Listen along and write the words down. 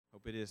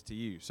Hope it is to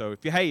you. So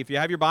if you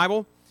have your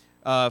Bible,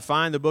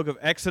 find the book of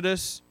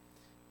Exodus,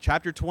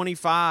 chapter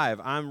 25.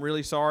 I'm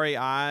really sorry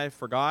I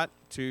forgot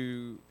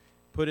to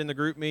put in the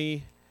group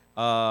me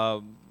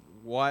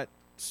what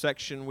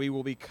section we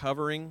will be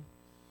covering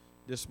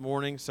this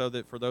morning, so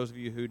that for those of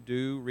you who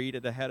do read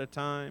it ahead of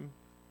time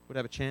would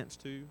have a chance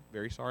to.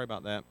 Very sorry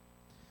about that.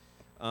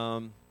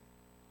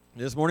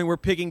 This morning we're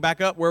picking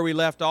back up where we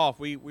left off.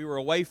 We were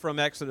away from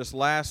Exodus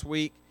last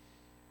week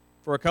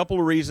for a couple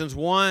of reasons.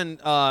 One,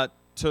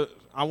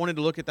 I wanted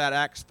to look at that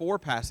Acts 4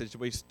 passage that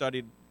we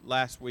studied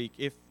last week.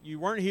 If you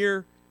weren't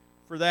here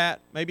for that,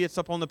 maybe it's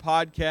up on the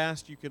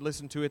podcast. You could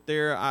listen to it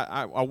there.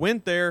 I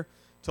went there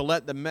to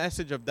let the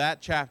message of that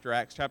chapter,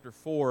 Acts chapter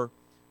 4,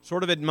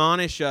 sort of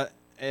admonish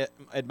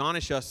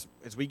us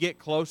as we get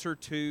closer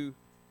to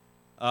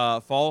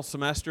fall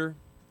semester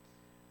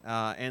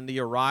and the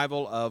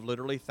arrival of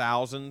literally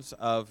thousands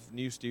of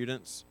new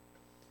students.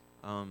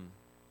 And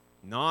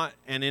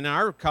in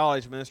our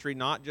college ministry,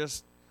 not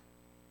just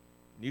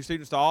new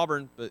students to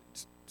Auburn, but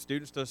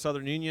students to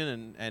Southern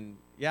Union, and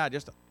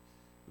just there'll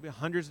be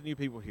hundreds of new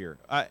people here.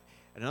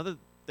 Another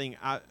thing,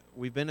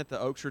 we've been at the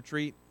Oaks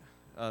Retreat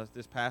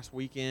this past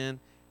weekend,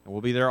 and we'll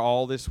be there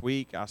all this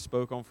week. I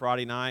spoke on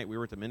Friday night. We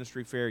were at the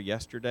ministry fair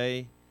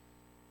yesterday.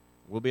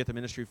 We'll be at the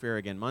ministry fair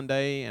again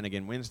Monday, and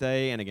again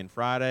Wednesday, and again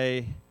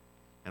Friday,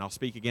 and I'll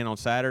speak again on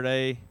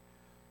Saturday.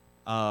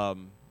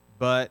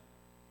 But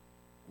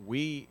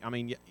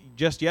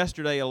just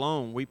yesterday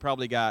alone, we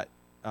probably got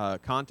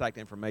contact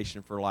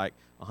information for like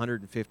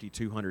 150,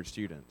 200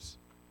 students.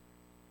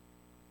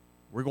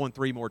 We're going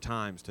 3 more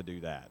times to do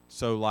that.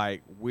 So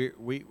like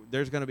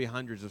there's going to be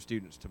hundreds of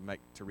students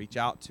to reach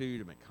out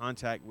to make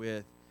contact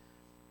with.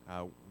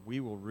 We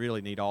will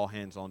really need all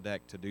hands on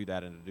deck to do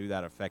that, and to do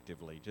that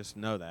effectively. Just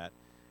know that.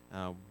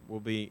 We'll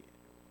be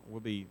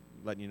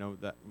letting you know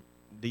that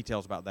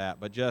details about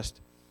that. But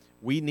just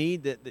we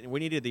needed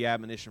the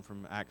admonition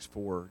from Acts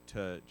 4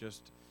 to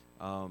just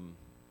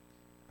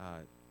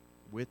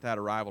with that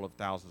arrival of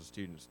thousands of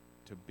students,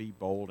 to be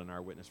bold in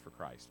our witness for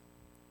Christ,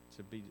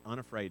 to be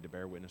unafraid to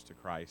bear witness to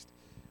Christ.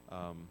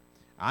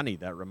 I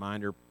need that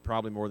reminder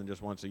probably more than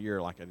just once a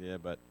year like I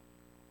did, but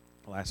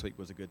last week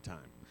was a good time.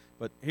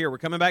 But here, we're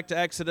coming back to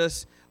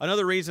Exodus.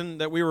 Another reason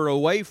that we were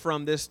away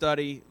from this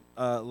study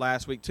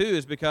last week, too,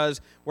 is because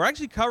we're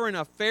actually covering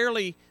a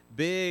fairly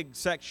big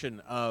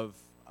section of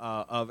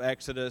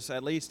Exodus,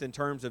 at least in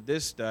terms of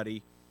this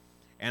study,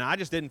 and I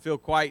just didn't feel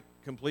quite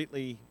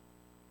completely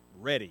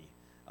ready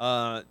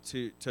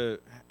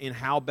in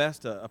how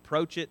best to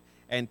approach it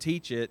and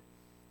teach it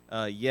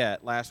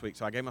yet last week.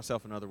 So I gave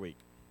myself another week.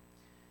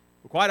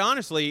 But quite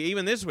honestly,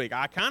 even this week,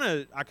 I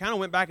kind of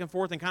went back and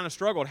forth and kind of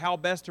struggled how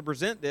best to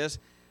present this,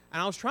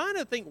 and I was trying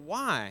to think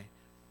why.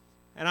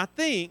 And I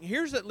think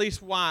here's at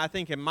least why I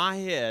think in my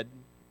head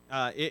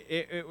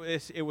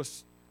it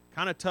was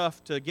kind of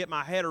tough to get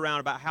my head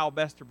around about how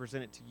best to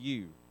present it to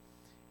you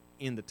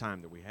in the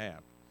time that we have.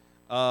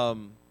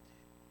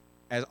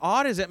 As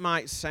odd as it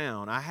might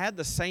sound, I had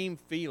the same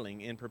feeling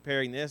in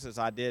preparing this as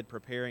I did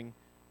preparing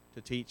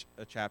to teach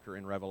a chapter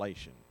in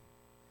Revelation.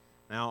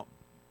 Now,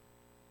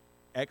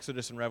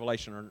 Exodus and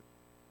Revelation are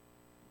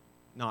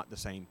not the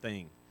same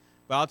thing.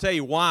 But I'll tell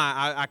you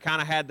why I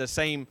kind of had the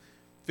same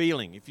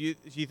feeling. If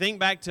you think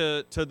back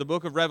to the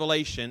book of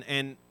Revelation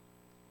and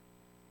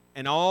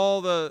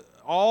all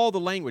the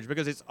language,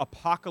 because it's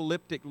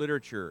apocalyptic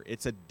literature,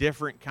 it's a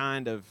different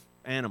kind of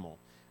animal.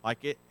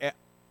 Like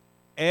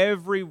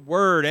every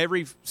word,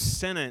 every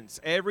sentence,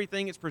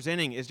 everything it's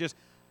presenting is just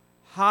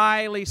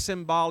highly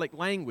symbolic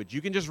language.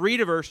 You can just read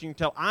a verse and you can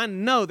tell, I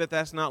know that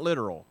that's not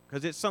literal,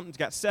 because it's something's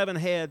got 7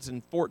 heads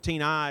and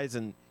 14 eyes,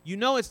 and you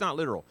know it's not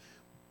literal.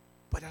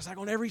 But that's like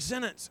on every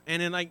sentence.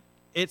 And then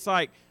it's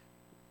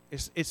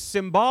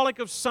symbolic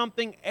of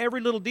something. Every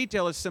little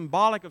detail is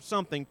symbolic of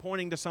something,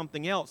 pointing to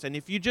something else. And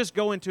if you just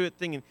go into it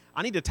thinking,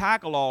 I need to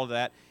tackle all of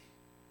that,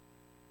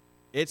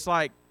 it's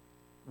like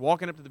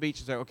walking up to the beach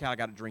and say, okay, I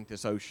got to drink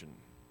this ocean.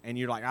 And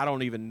you're like, I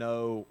don't even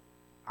know.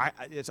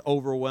 It's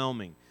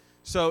overwhelming.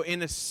 So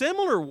in a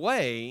similar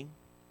way,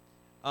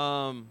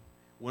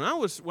 when I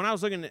was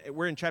looking at,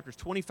 we're in chapters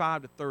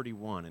 25 to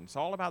 31, and it's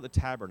all about the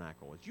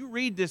tabernacle. As you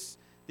read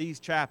these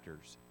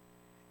chapters,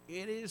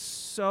 it is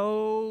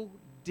so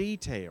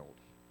detailed.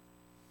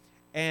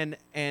 And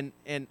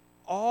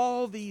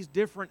all these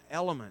different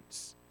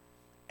elements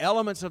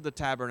of the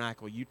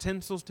tabernacle,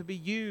 utensils to be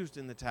used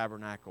in the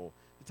tabernacle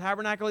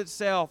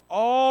itself,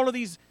 all of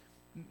these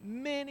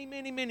many,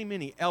 many, many,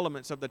 many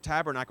elements of the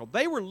tabernacle,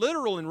 they were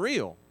literal and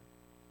real.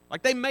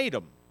 Like they made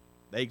them.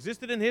 They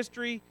existed in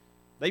history.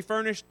 They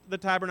furnished the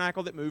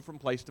tabernacle that moved from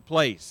place to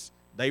place.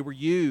 They were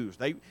used.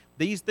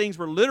 These things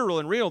were literal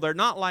and real. They're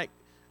not like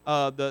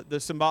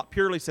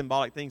purely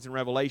symbolic things in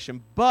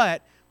Revelation,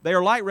 but they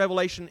are like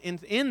Revelation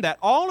in that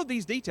all of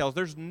these details,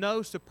 there's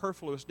no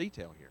superfluous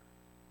detail here.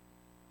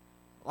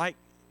 Like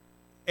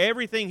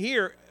everything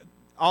here,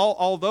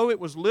 although it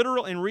was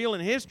literal and real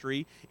in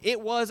history, it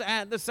was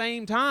at the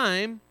same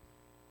time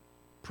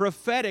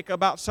prophetic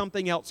about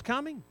something else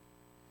coming.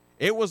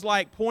 It was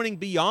like pointing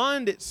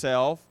beyond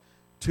itself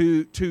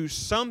to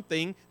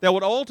something that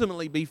would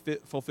ultimately be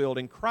fulfilled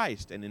in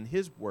Christ and in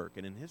His work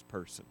and in His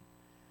person.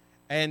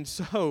 And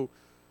so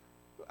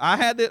I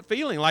had that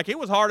feeling like it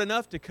was hard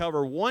enough to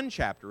cover one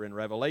chapter in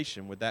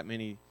Revelation with that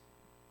many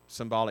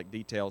symbolic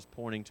details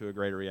pointing to a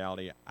greater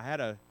reality. I had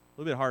a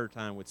little bit harder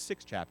time with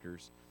 6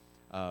 chapters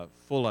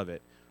full of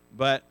it.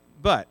 But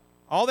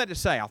all that to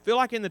say, I feel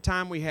like in the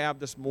time we have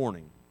this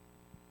morning,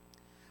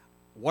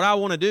 what I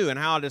want to do and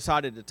how I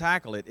decided to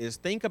tackle it is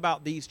think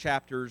about these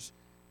chapters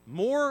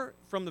more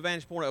from the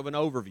vantage point of an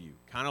overview,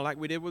 kind of like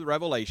we did with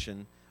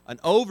Revelation, an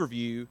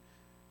overview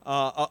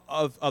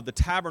of the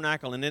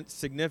tabernacle and its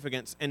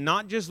significance, and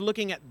not just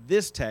looking at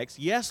this text,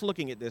 yes,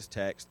 looking at this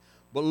text,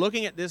 but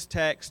looking at this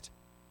text,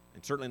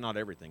 and certainly not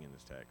everything in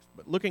this text,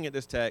 but looking at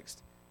this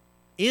text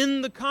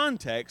in the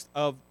context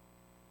of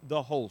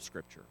the whole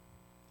Scripture.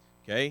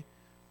 Okay?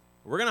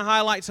 We're going to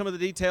highlight some of the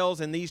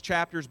details in these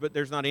chapters, but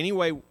there's not any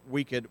way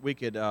we could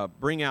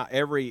bring out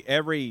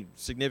every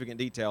significant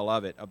detail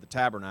of it, of the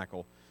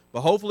tabernacle.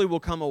 But hopefully we'll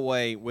come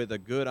away with a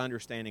good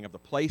understanding of the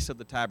place of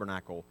the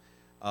tabernacle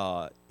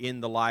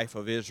in the life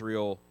of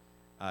Israel,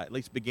 at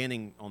least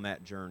beginning on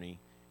that journey,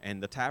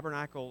 and the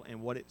tabernacle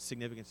and what its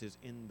significance is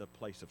in the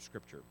place of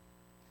Scripture.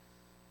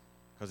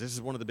 Because this is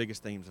one of the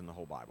biggest themes in the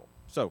whole Bible.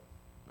 So,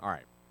 all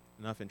right,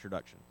 enough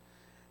introduction.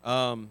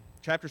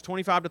 Chapters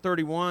 25 to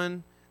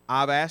 31,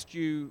 I've asked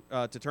you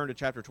to turn to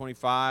chapter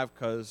 25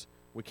 because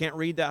we can't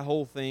read that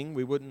whole thing.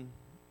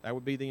 That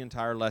would be the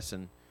entire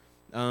lesson.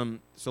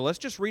 So let's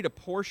just read a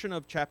portion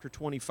of chapter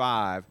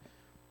 25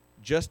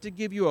 just to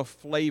give you a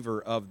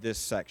flavor of this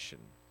section.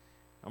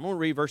 I'm going to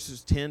read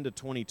verses 10 to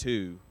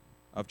 22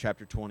 of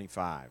chapter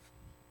 25.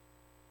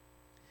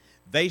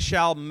 They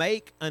shall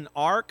make an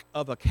ark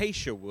of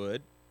acacia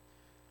wood,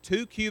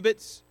 2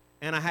 cubits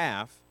and a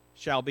half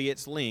shall be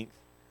its length,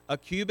 a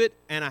cubit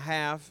and a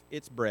half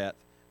its breadth,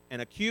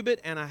 and a cubit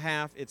and a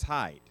half its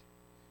height.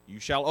 You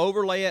shall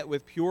overlay it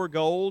with pure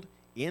gold,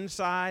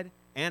 inside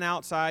and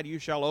outside you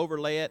shall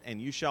overlay it,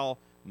 and you shall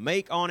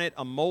make on it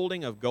a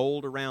molding of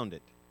gold around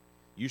it.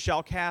 You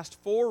shall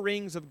cast 4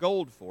 rings of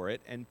gold for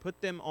it, and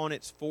put them on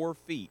its 4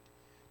 feet,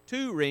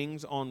 2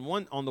 rings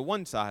on the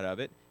one side of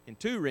it, and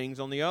 2 rings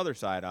on the other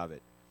side of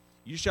it.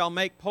 You shall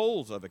make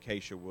poles of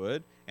acacia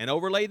wood, and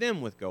overlay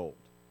them with gold.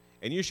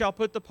 And you shall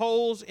put the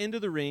poles into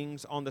the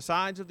rings on the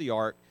sides of the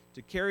ark,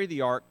 to carry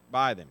the ark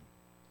by them.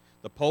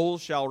 The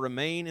poles shall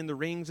remain in the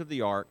rings of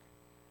the ark,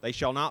 they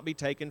shall not be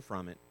taken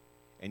from it.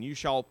 And you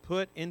shall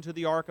put into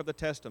the ark of the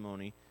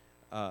testimony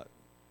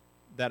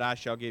that I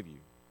shall give you.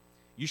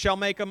 You shall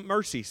make a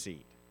mercy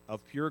seat of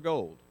pure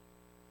gold.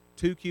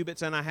 2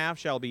 cubits and a half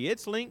shall be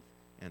its length,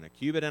 and a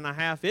cubit and a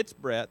half its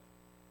breadth.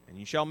 And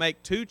you shall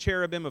make 2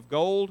 cherubim of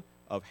gold,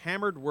 of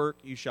hammered work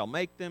you shall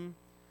make them,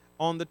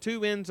 on the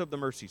 2 ends of the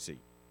mercy seat.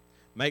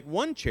 Make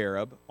 1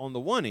 cherub on the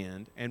one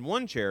end, and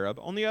 1 cherub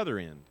on the other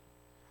end.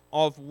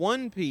 Of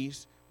one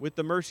piece with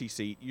the mercy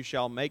seat you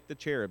shall make the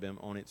cherubim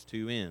on its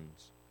 2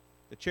 ends.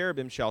 The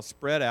cherubim shall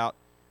spread out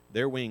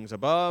their wings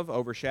above,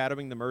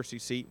 overshadowing the mercy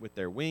seat with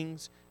their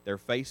wings, their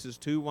faces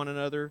to one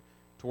another.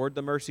 Toward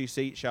the mercy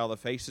seat shall the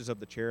faces of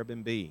the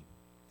cherubim be.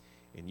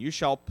 And you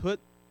shall put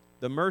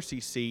the mercy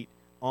seat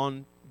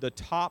on the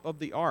top of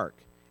the ark,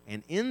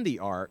 and in the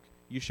ark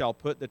you shall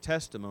put the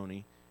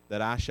testimony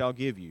that I shall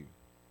give you.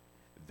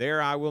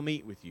 There I will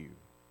meet with you.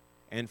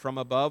 And from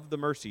above the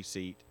mercy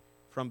seat,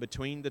 from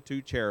between the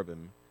 2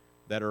 cherubim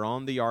that are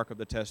on the ark of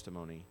the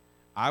testimony,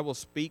 I will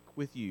speak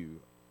with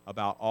you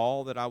about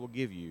all that I will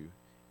give you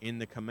in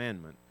the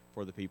commandment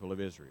for the people of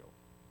Israel.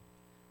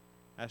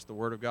 That's the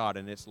word of God,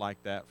 and it's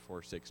like that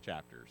for 6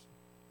 chapters.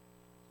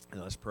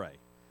 And let's pray.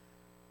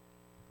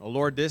 Oh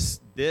Lord, this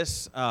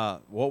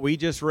what we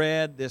just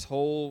read, this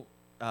whole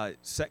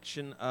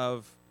section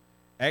of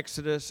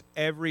Exodus,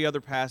 every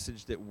other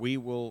passage that we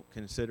will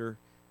consider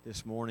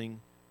this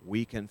morning,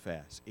 we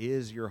confess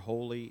is your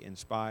holy,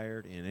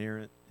 inspired,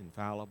 inerrant,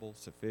 infallible,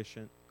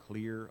 sufficient,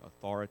 clear,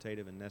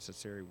 authoritative, and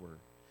necessary word.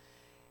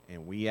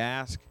 And we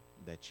ask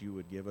that you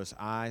would give us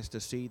eyes to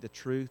see the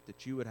truth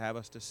that you would have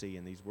us to see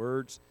in these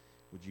words.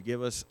 Would you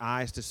give us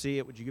eyes to see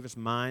it? Would you give us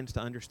minds to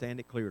understand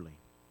it clearly?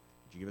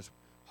 Would you give us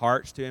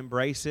hearts to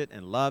embrace it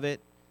and love it,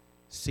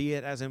 see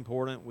it as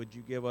important? Would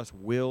you give us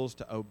wills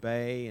to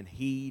obey and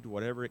heed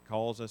whatever it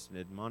calls us and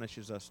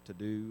admonishes us to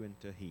do and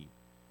to heed?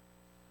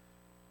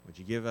 Would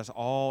you give us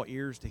all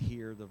ears to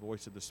hear the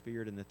voice of the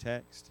Spirit in the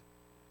text?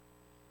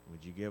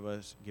 Would you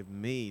give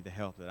me the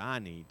help that I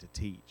need to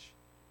teach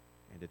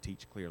and to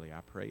teach clearly? I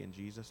pray in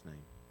Jesus'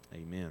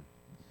 name. Amen.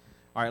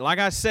 All right, like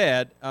I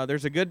said,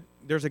 there's a good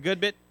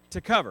bit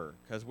to cover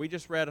because we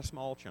just read a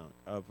small chunk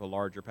of a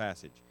larger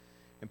passage.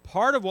 And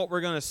part of what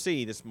we're going to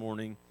see this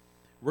morning,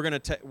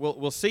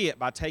 we'll see it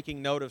by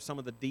taking note of some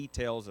of the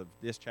details of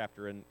this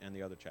chapter and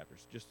the other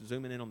chapters, just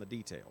zooming in on the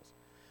details.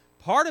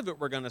 Part of it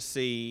we're going to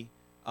see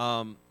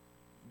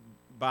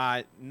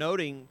by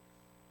noting,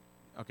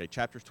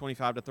 chapters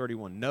 25 to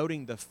 31,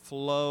 noting the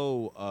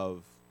flow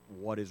of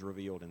what is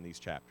revealed in these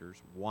chapters,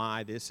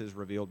 why this is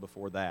revealed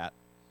before that,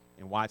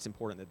 and why it's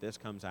important that this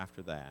comes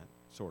after that,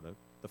 sort of,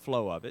 the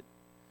flow of it.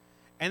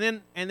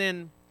 And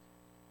then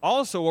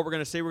also what we're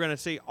going to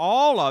see in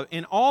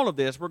all of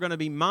this, we're going to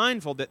be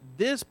mindful that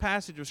this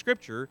passage of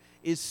Scripture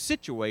is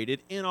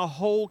situated in a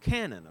whole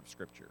canon of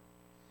Scripture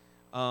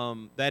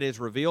that is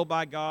revealed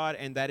by God,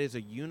 and that is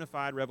a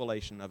unified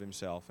revelation of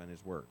Himself and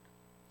His Word.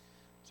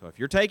 So if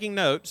you're taking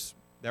notes,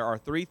 there are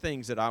 3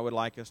 things that I would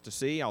like us to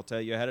see. I'll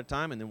tell you ahead of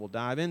time, and then we'll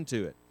dive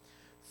into it.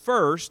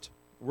 First,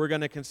 we're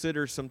going to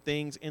consider some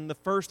things in the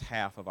first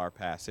half of our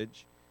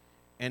passage,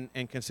 and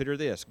consider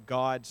this: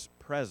 God's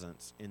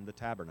presence in the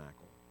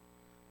tabernacle.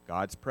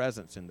 God's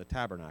presence in the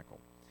tabernacle.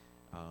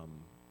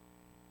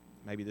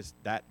 Maybe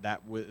that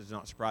is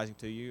not surprising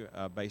to you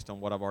based on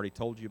what I've already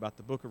told you about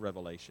the book of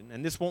Revelation.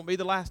 And this won't be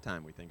the last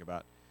time we think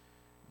about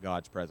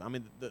God's presence. I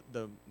mean,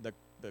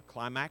 the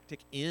climactic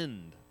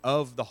end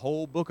of the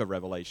whole book of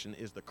Revelation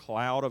is the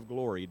cloud of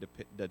glory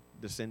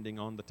descending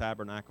on the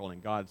tabernacle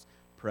and God's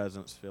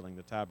presence filling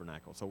the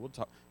tabernacle. So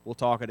we'll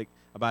talk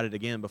about it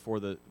again before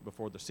the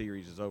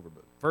series is over.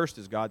 But first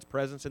is God's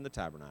presence in the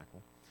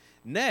tabernacle.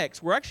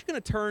 Next, we're actually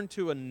going to turn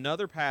to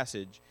another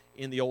passage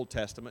in the Old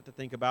Testament to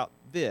think about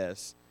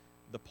this,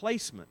 the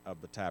placement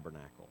of the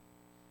tabernacle.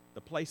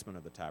 The placement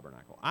of the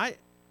tabernacle. I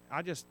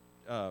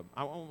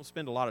won't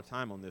spend a lot of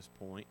time on this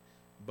point,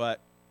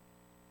 but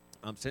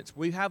since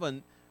we're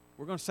going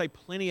to say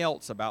plenty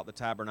else about the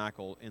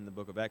tabernacle in the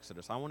book of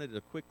Exodus, I wanted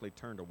to quickly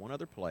turn to one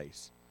other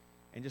place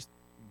and just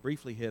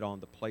briefly hit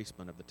on the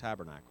placement of the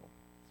tabernacle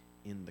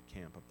in the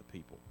camp of the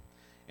people.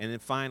 And then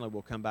finally,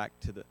 we'll come back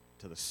to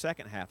the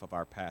second half of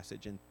our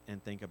passage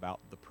and think about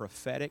the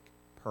prophetic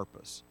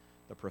purpose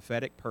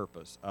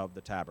of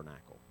the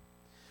tabernacle.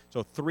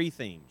 So 3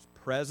 themes: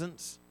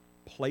 presence,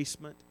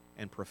 placement,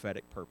 and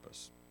prophetic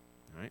purpose.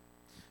 All right?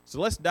 So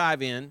let's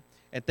dive in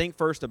and think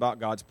first about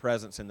God's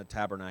presence in the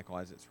tabernacle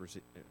as it's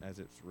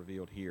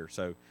revealed here.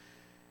 So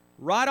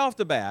right off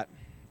the bat,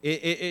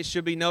 it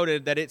should be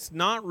noted that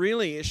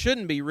it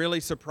shouldn't be really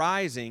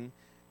surprising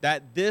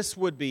that this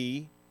would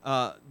be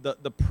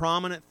the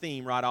prominent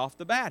theme right off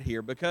the bat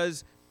here,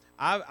 because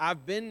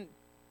I've been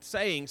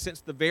saying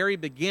since the very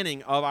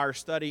beginning of our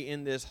study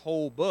in this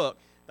whole book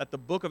that the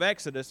book of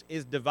Exodus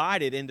is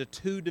divided into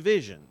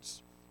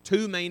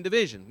 2 main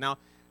divisions. Now,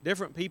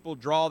 different people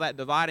draw that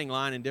dividing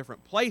line in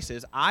different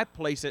places. I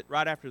place it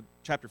right after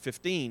chapter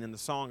 15 in the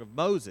Song of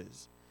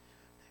Moses.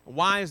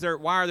 Why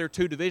are there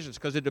 2 divisions?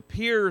 Because it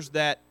appears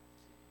that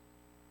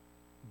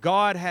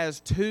God has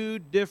 2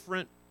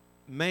 different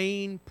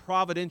main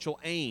providential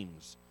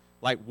aims.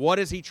 Like, what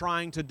is He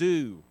trying to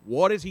do?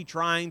 What is He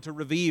trying to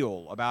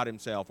reveal about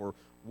Himself? Or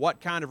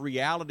what kind of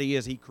reality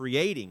is He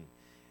creating?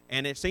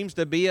 And it seems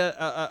to be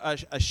a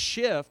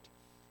shift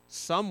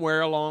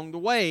somewhere along the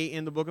way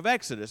in the book of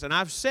Exodus. And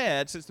I've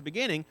said since the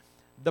beginning,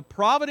 the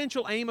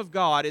providential aim of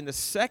God in the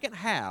second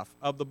half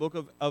of the book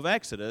of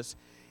Exodus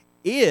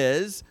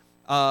is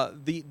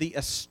the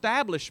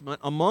establishment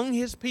among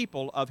His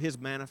people of His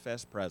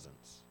manifest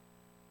presence.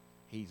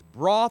 He's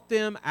brought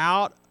them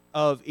out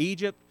of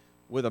Egypt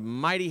with a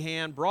mighty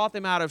hand, brought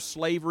them out of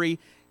slavery,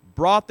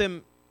 brought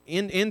them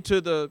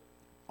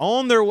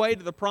on their way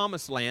to the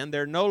promised land.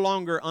 They're no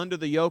longer under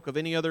the yoke of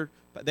any other,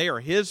 they are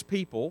His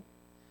people.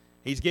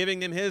 He's giving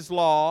them His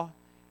law,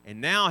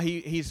 and now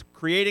He's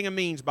creating a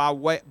means by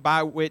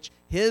which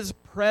His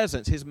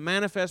presence, His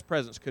manifest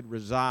presence, could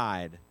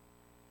reside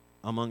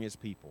among His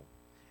people.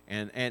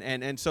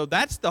 And so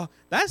that's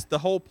the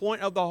whole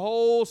point of the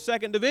whole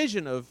second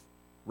division of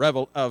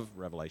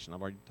Revelation.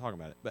 I've already talked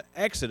about it, but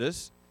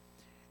Exodus.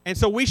 And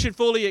so we should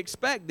fully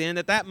expect then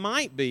that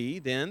might be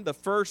then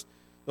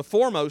the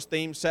foremost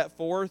theme set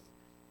forth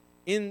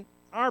in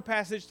our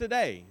passage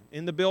today,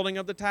 in the building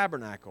of the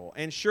tabernacle.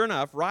 And sure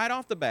enough, right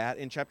off the bat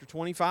in chapter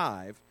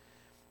 25,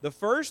 the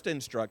first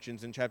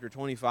instructions in chapter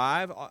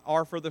 25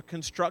 are for the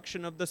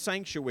construction of the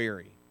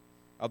sanctuary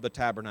of the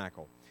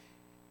tabernacle.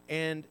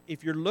 And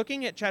if you're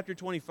looking at chapter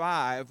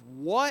 25,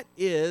 what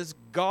is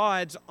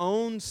God's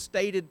own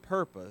stated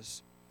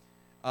purpose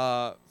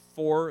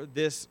for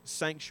this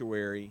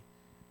sanctuary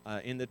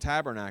in the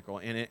tabernacle?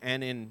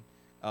 He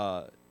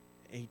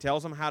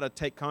tells them how to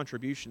take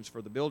contributions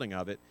for the building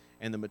of it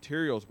and the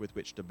materials with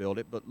which to build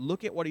it. But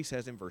look at what he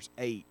says in verse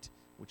 8,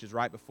 which is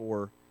right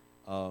before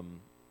the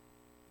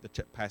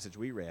passage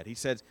we read. He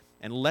says,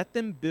 "And let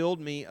them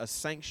build me a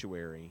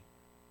sanctuary."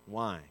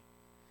 Why?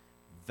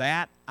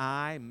 "That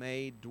I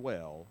may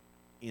dwell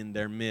in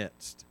their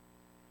midst."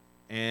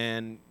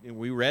 And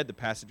we read the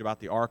passage about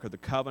the Ark of the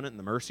Covenant and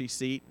the mercy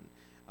seat.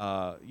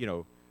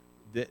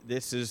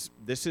 This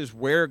is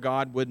where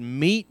God would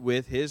meet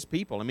with His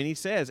people. I mean, he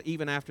says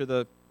even after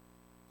the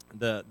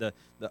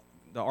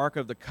Ark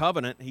of the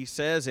Covenant, he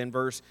says in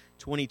verse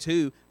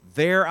 22,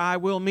 "There I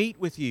will meet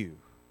with you."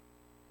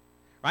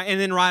 Right, and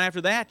then right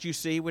after that, you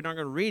see, we're not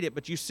going to read it,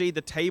 but you see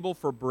the table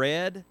for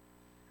bread.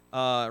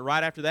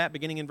 Right after that,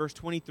 beginning in verse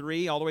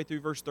 23 all the way through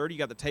verse 30, you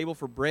got the table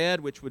for bread,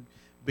 which would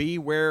be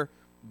where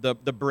the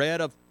bread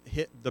of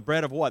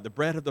what? The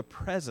bread of the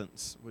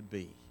presence would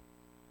be.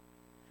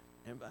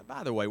 And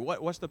by the way,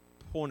 what's the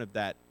point of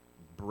that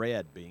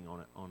bread being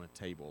on a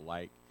table?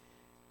 Like,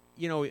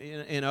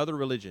 in other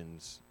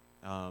religions,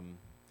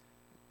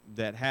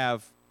 that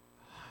have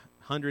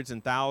hundreds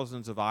and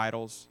thousands of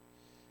idols,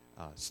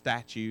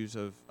 statues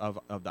of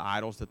the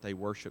idols that they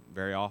worship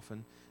very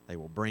often. They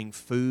will bring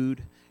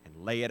food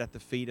and lay it at the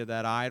feet of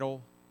that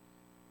idol.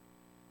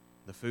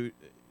 The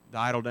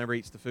idol never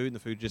eats the food, and the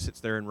food just sits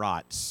there and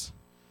rots.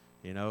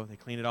 You know, they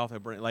clean it off.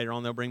 Later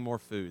on, they'll bring more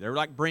food. They're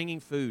like bringing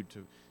food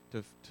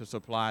to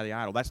supply the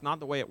idol. That's not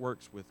the way it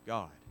works with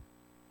God.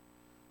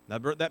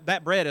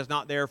 That bread is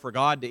not there for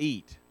God to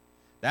eat.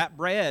 That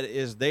bread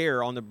is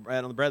there on the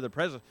bread of the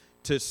presence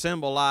to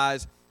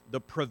symbolize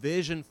the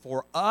provision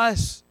for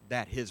us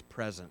that His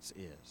presence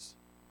is.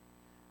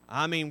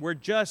 I mean, we're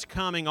just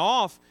coming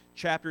off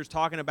chapters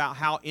talking about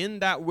how in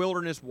that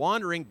wilderness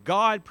wandering,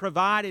 God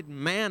provided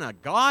manna.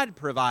 God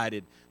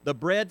provided the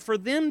bread for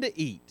them to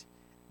eat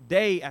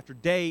day after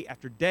day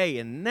after day.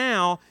 And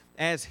now,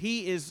 as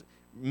He is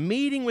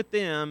meeting with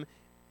them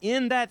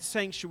in that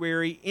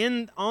sanctuary,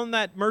 on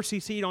that mercy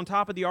seat on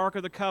top of the Ark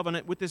of the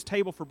Covenant with this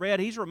table for bread,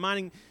 He's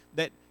reminding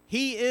that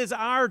He is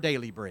our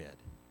daily bread.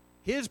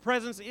 His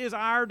presence is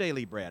our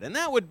daily bread. And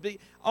that would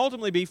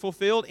ultimately be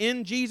fulfilled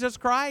in Jesus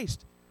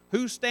Christ,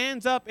 who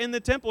stands up in the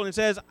temple and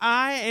says,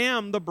 I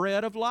am the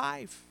bread of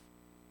life.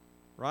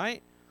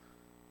 Right?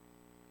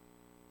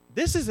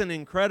 This is an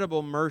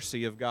incredible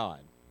mercy of God.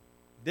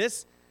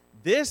 This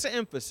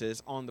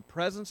emphasis on the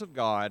presence of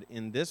God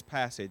in this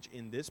passage,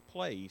 in this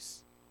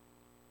place,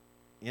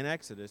 in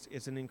Exodus,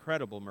 is an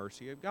incredible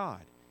mercy of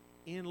God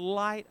in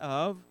light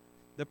of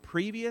the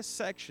previous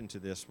section to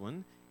this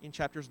one in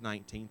chapters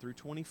 19 through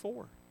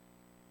 24.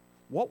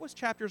 What was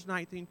chapters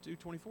 19 through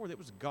 24? That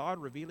was God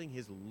revealing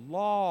His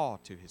law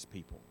to His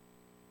people.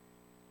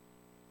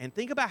 And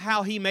think about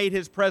how He made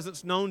His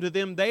presence known to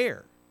them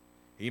there.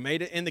 He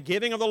made it in the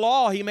giving of the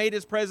law. He made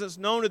His presence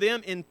known to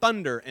them in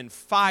thunder and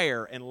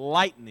fire and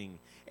lightning.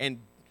 And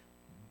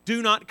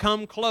do not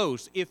come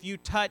close. If you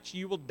touch,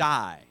 you will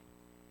die.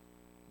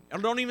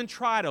 And don't even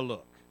try to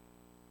look.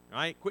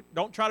 Right?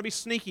 Don't try to be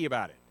sneaky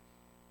about it.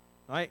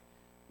 Right?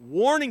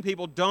 Warning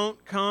people,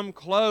 don't come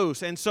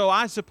close. And so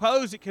I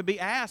suppose it could be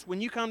asked, when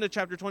you come to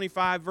chapter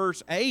 25,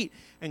 verse 8,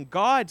 and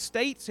God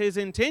states His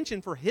intention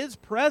for His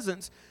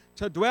presence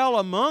to dwell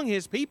among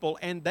His people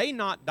and they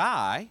not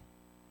die,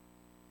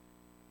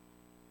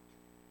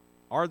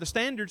 are the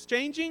standards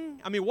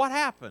changing? I mean, what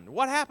happened?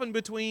 What happened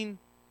between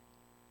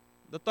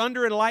the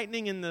thunder and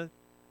lightning and the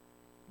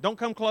don't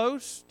come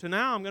close to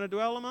now I'm going to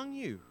dwell among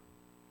you?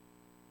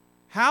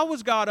 How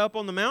was God up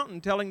on the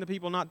mountain telling the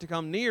people not to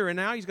come near, and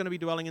now He's going to be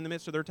dwelling in the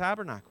midst of their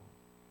tabernacle?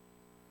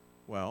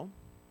 Well,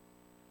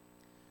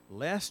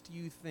 lest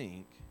you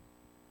think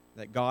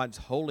that God's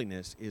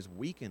holiness is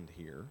weakened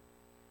here,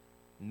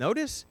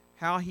 notice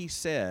how He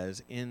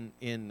says in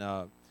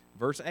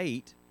verse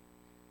 8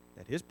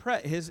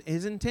 that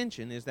his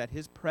intention is that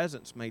His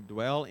presence may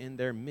dwell in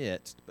their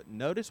midst. But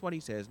notice what He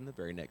says in the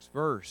very next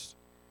verse.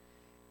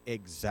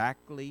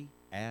 Exactly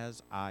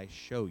as I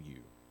show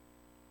you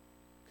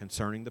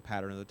concerning the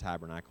pattern of the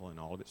tabernacle and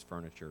all of its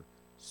furniture,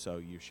 so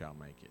you shall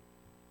make it.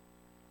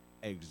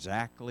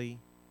 Exactly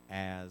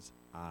as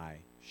I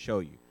show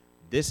you.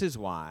 This is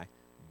why,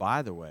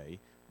 by the way,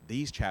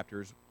 these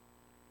chapters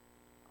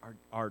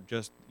are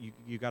just,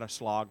 you got to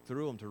slog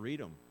through them to read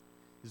them.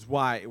 This is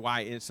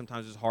why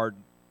sometimes it's hard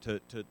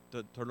to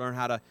learn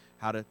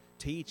how to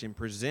teach and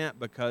present,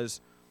 because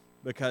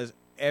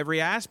every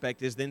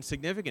aspect is then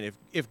significant.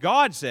 If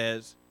God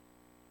says,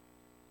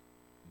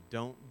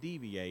 don't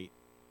deviate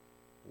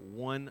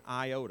one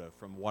iota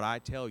from what I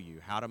tell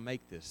you how to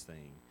make this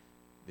thing,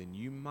 then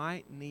you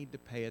might need to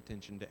pay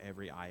attention to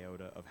every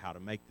iota of how to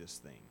make this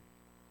thing.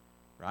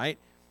 Right?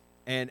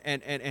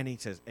 And He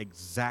says,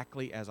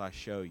 exactly as I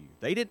show you.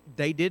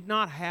 They did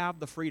not have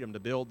the freedom to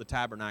build the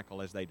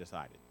tabernacle as they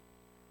decided.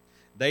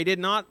 They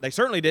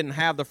certainly didn't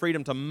have the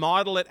freedom to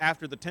model it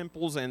after the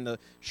temples and the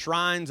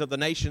shrines of the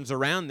nations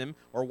around them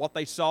or what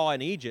they saw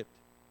in Egypt.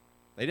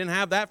 They didn't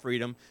have that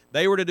freedom.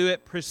 They were to do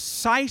it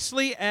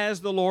precisely as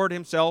the Lord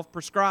Himself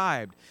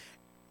prescribed.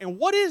 And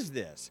what is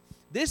this?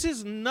 This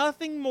is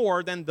nothing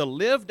more than the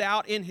lived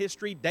out in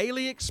history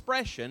daily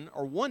expression,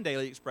 or one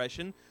daily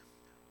expression,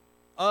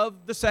 of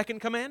the second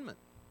commandment.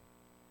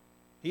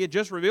 He had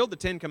just revealed the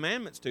 10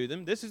 commandments to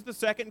them. This is the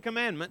second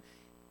commandment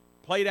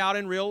played out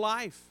in real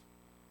life.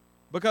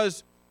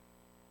 Because,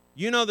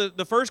 you know,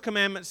 the first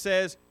commandment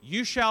says,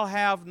 you shall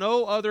have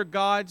no other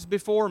gods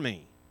before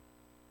me.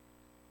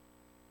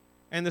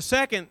 And the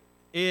second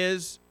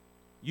is,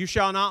 you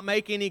shall not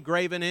make any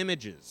graven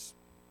images.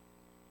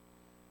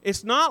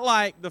 It's not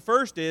like the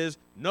first is,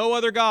 no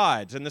other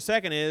gods, and the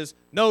second is,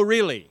 no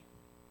really.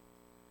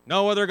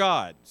 No other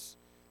gods.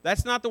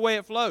 That's not the way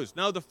it flows.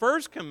 No, the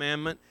first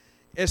commandment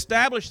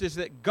establishes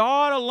that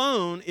God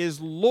alone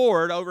is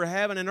Lord over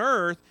heaven and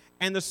earth,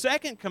 and the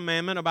second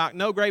commandment about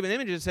no graven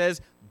images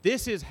says,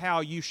 this is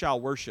how you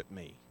shall worship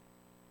me.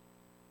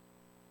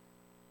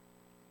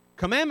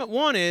 Commandment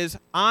 1 is,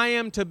 I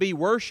am to be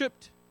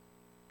worshiped.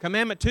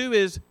 Commandment 2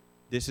 is,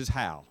 this is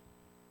how.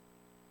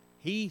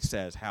 He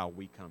says how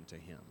we come to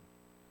Him.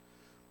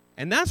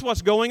 And that's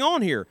what's going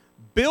on here.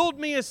 Build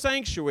me a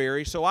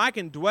sanctuary so I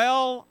can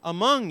dwell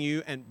among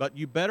you, but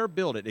you better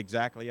build it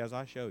exactly as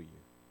I show you.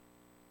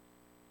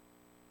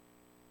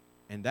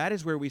 And that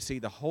is where we see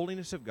the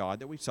holiness of God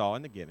that we saw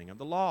in the giving of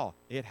the law.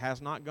 It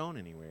has not gone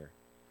anywhere.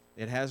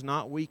 It has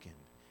not weakened.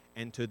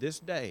 And to this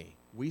day,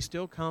 we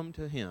still come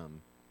to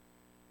Him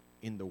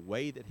in the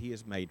way that He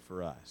has made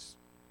for us.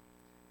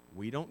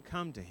 We don't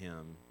come to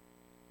Him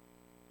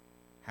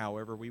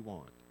however we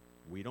want.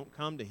 We don't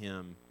come to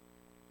Him.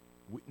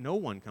 No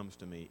one comes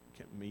to me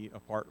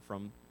apart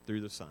from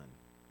through the Son,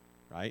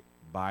 right?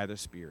 By the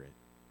Spirit.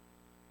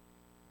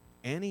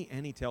 And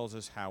he tells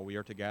us how we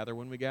are to gather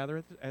when we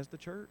gather as the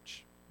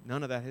church.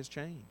 None of that has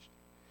changed.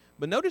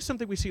 But notice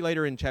something we see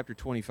later in chapter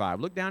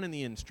 25. Look down in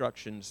the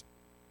instructions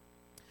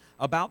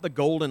about the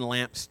golden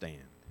lampstand.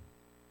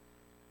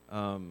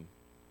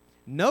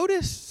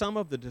 Notice some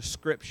of the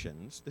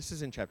descriptions. This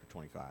is in chapter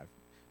 25,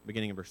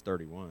 beginning in verse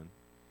 31,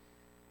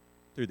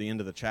 through the end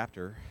of the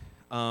chapter.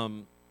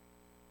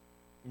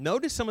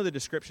 Notice some of the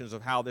descriptions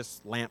of how this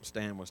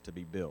lampstand was to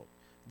be built.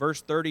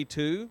 Verse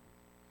 32,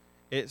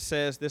 it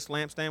says this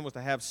lampstand was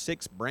to have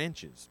 6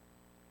 branches.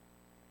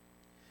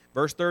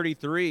 Verse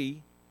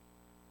 33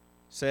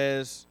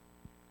 says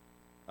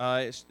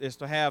it's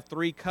to have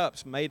 3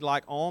 cups made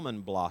like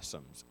almond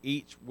blossoms,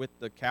 each with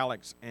the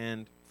calyx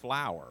and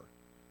flower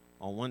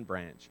on one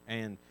branch,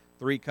 and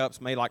 3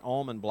 cups made like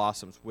almond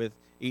blossoms,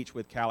 each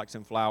with calyx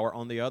and flower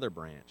on the other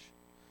branch.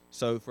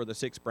 So for the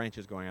 6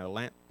 branches going out of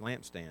the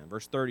lampstand.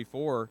 Verse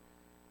 34,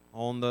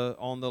 on the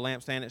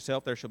lampstand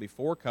itself there shall be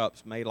 4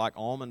 cups made like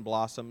almond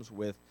blossoms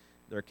with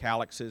their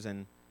calyxes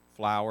and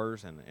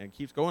flowers, and it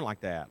keeps going like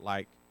that.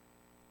 Like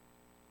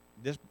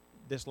this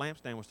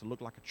lampstand was to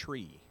look like a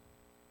tree.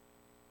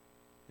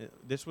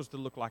 This was to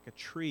look like a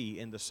tree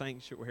in the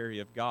sanctuary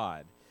of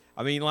God.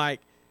 I mean, like,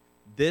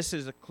 this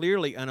is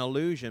clearly an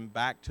allusion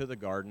back to the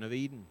Garden of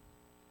Eden.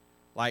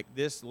 Like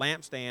this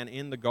lampstand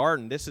in the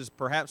garden, this is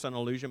perhaps an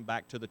allusion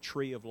back to the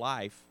tree of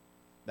life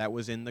that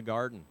was in the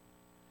garden,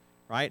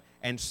 right?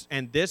 And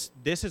this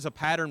is a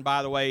pattern,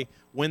 by the way,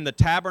 when the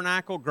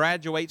tabernacle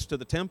graduates to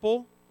the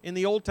temple in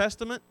the Old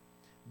Testament.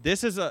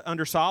 This is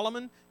under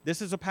Solomon.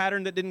 This is a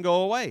pattern that didn't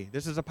go away.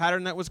 This is a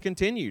pattern that was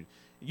continued.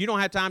 You don't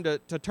have time to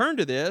turn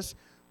to this,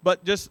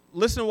 but just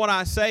listen to what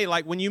I say.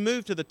 Like when you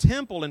move to the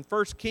temple in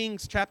 1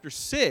 Kings chapter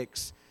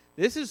 6,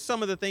 this is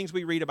some of the things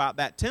we read about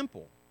that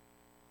temple.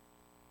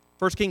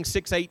 1 Kings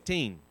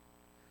 6:18.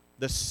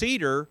 The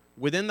cedar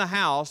within the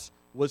house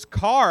was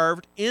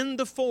carved in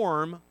the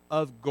form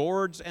of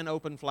gourds and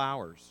open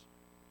flowers.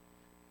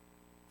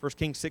 1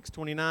 Kings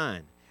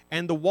 6:29.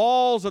 And the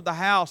walls of the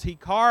house he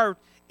carved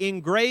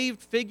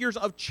engraved figures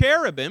of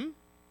cherubim.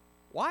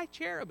 Why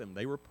cherubim?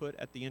 They were put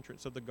at the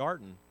entrance of the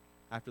garden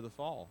after the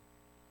fall.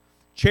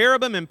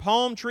 Cherubim and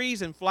palm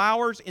trees and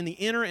flowers in the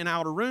inner and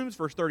outer rooms.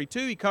 Verse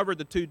 32, he covered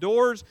the 2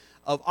 doors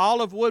of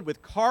olive wood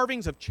with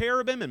carvings of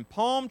cherubim and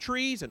palm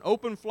trees and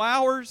open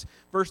flowers.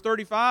 Verse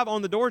 35,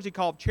 on the doors he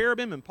called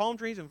cherubim and palm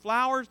trees and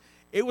flowers.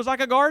 It was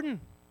like a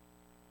garden.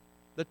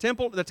 The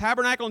temple, the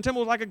tabernacle and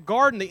temple was like a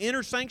garden. The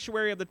inner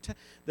sanctuary of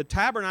the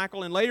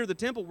tabernacle and later the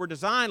temple were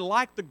designed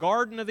like the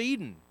Garden of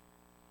Eden,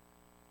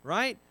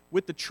 right?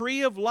 With the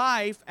tree of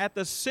life at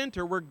the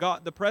center where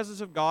the presence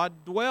of God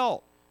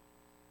dwelt.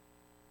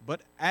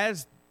 But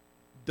as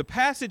the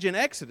passage in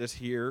Exodus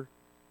here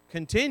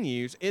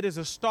continues, it is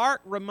a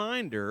stark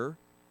reminder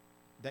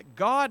that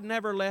God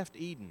never left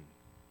Eden.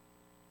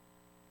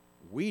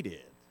 We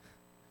did.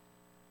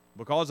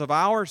 Because of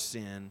our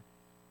sin,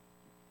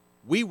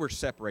 we were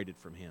separated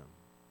from Him,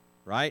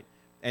 right?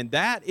 And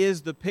that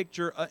is the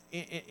picture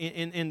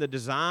in the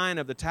design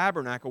of the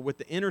tabernacle with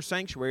the inner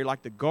sanctuary,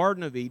 like the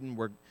Garden of Eden,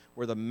 where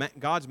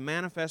God's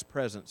manifest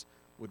presence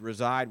would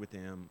reside with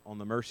them on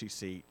the mercy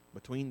seat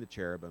between the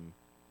cherubim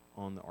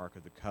on the Ark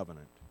of the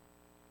Covenant.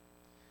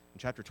 In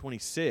chapter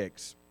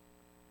 26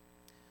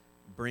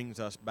 brings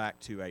us back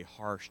to a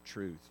harsh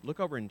truth. Look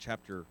over in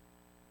chapter,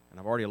 and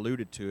I've already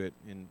alluded to it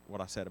in what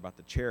I said about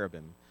the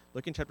cherubim.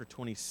 Look in chapter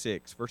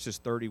 26, verses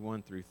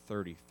 31 through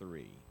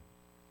 33.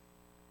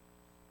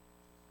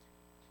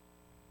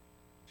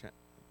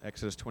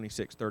 Exodus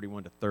 26,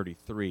 31 to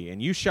 33.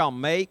 And you shall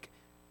make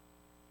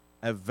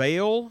a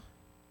veil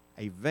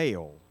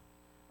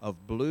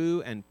of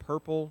blue and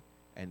purple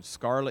and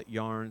scarlet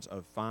yarns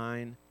of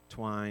fine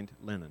twined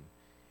linen.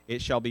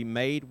 It shall be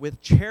made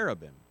with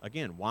cherubim.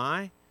 Again,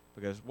 why?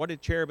 Because what did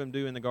cherubim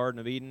do in the Garden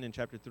of Eden in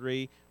chapter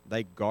 3?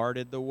 They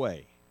guarded the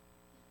way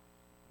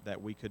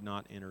that we could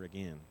not enter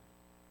again.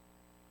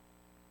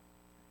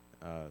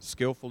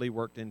 Skillfully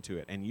worked into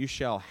it. And you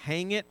shall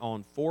hang it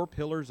on 4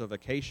 pillars of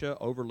acacia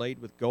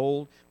overlaid with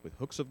gold, with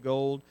hooks of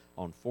gold,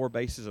 on 4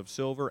 bases of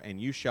silver.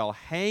 And you shall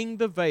hang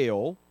the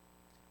veil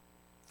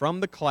from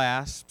the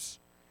clasps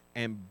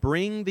and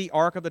bring the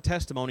Ark of the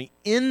Testimony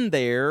in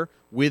there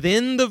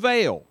within the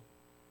veil.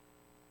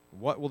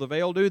 What will the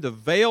veil do? The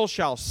veil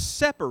shall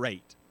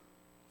separate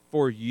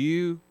for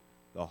you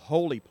the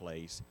holy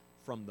place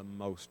from the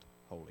most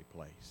holy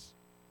place.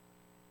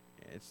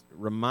 It's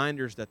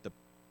reminders that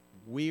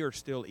we are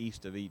still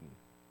east of Eden.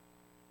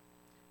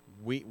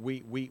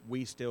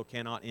 we still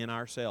cannot in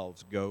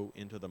ourselves go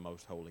into the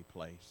most holy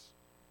place.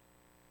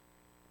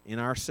 In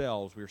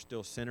ourselves, we're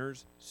still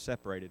sinners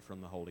separated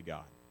from the holy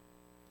God.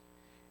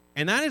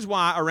 And that is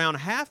why around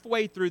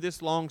halfway through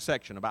this long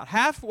section, about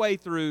halfway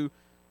through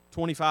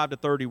 25 to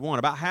 31,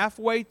 about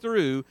halfway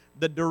through,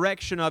 the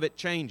direction of it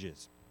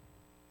changes.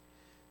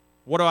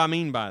 What do I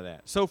mean by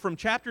that? So from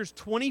chapters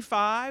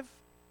 25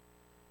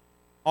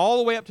 all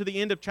the way up to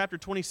the end of chapter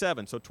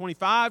 27, so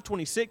 25,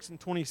 26, and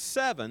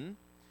 27,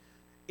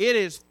 it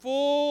is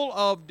full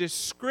of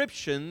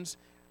descriptions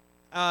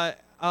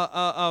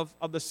of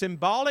the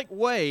symbolic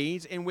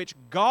ways in which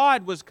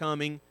God was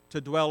coming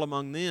to dwell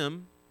among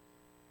them.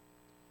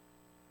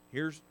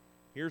 Here's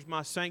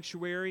my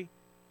sanctuary,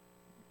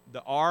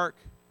 the ark,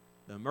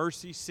 the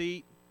mercy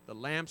seat, the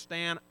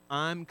lampstand.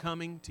 I'm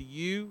coming to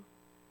you.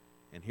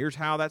 And here's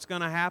how that's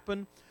going to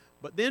happen.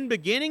 But then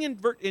beginning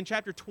in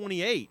chapter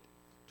 28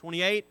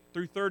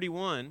 through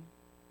 31,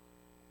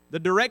 the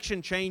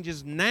direction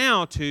changes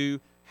now to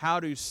how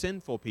do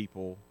sinful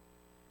people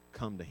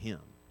come to Him.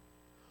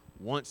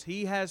 Once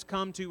He has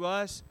come to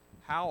us,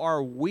 how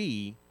are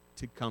we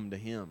to come to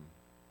Him?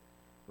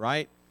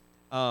 Right?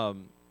 How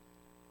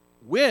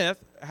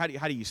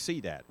do you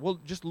see that? Well,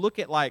 just look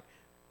at like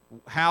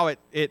how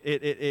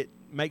it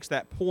makes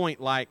that point,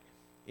 like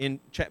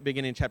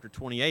beginning in chapter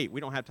 28. We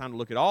don't have time to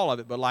look at all of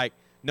it, but like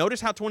notice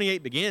how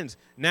 28 begins.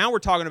 Now we're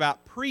talking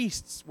about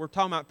priests. We're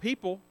talking about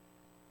people,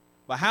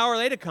 but how are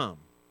they to come?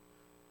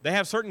 They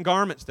have certain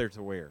garments they're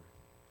to wear.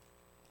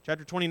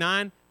 Chapter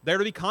 29, they're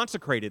to be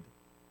consecrated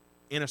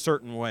in a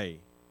certain way.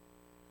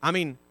 I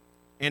mean,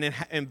 and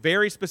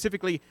very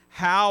specifically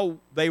how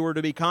they were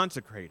to be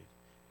consecrated.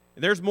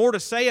 There's more to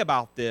say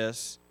about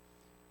this,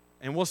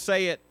 and we'll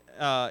say it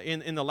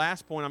in the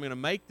last point I'm going to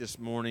make this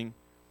morning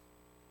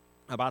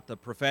about the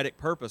prophetic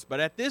purpose. But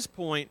at this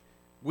point,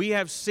 we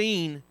have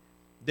seen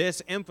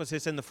this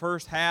emphasis in the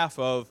first half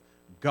of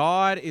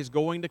God is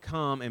going to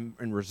come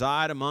and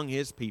reside among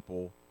His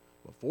people.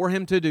 But for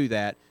Him to do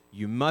that,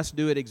 you must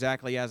do it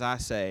exactly as I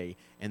say,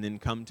 and then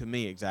come to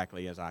me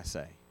exactly as I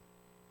say.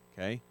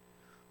 Okay?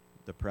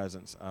 The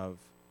presence of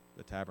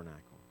the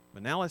tabernacle.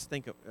 But now let's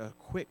think of a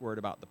quick word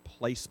about the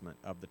placement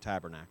of the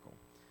tabernacle.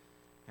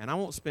 And I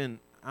won't spend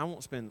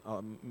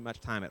much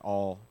time at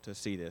all to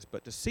see this.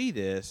 But to see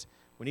this,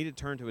 we need to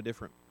turn to a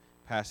different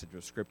passage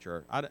of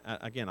Scripture. I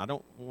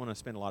don't want to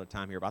spend a lot of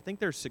time here, but I think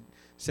there's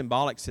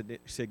symbolic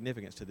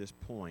significance to this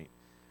point.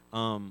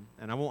 And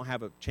I won't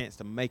have a chance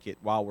to make it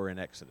while we're in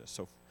Exodus.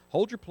 So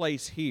hold your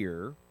place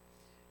here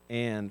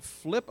and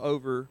flip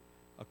over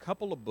a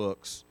couple of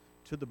books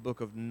to the book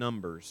of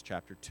Numbers,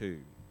 chapter 2.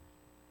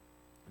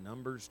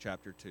 Numbers,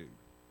 chapter 2. And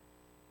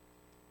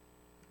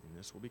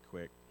this will be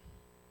quick.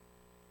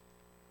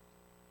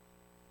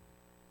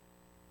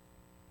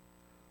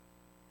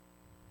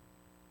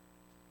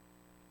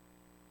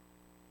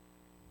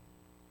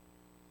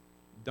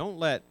 Don't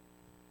let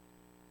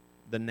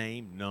the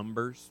name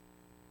Numbers,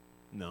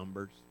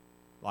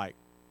 like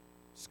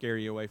scare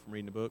you away from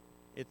reading the book.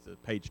 It's a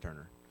page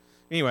turner.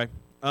 Anyway,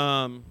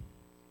 so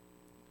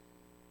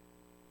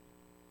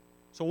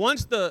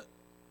once the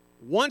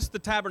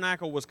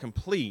tabernacle was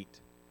complete,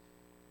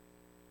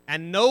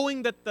 and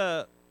knowing that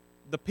the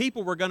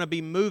people were going to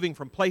be moving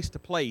from place to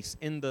place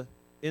in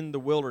the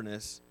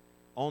wilderness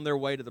on their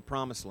way to the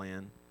promised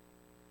land,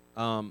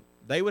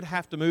 they would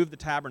have to move the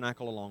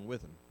tabernacle along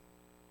with them.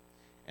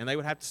 And they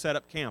would have to set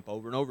up camp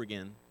over and over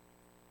again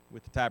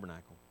with the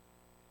tabernacle.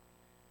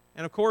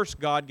 And of course,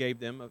 God gave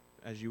them,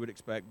 as you would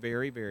expect,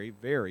 very, very,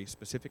 very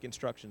specific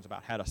instructions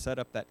about how to set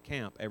up that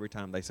camp every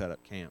time they set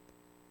up camp.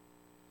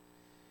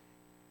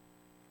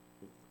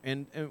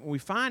 And we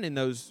find in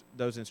those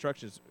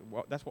instructions,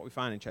 that's what we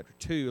find in chapter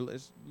 2.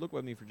 Let's look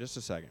with me for just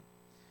a second.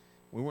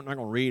 We're not going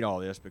to read all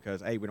this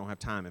because, A, we don't have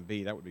time, and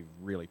B, that would be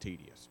really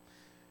tedious.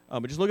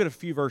 But just look at a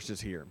few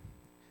verses here.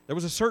 There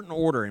was a certain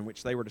order in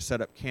which they were to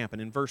set up camp.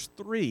 And in verse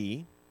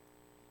 3,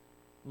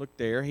 look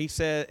there, he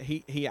said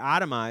he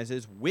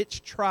itemizes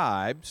which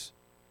tribes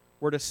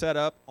were to set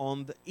up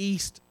on the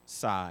east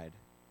side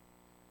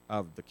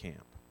of the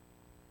camp.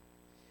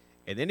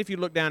 And then if you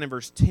look down in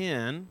verse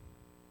 10,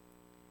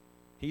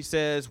 he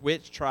says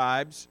which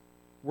tribes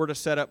were to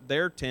set up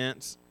their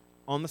tents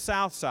on the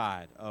south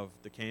side of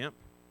the camp.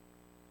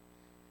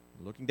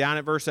 Looking down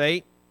at verse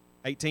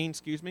 18,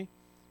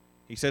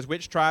 he says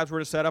which tribes were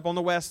to set up on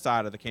the west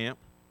side of the camp.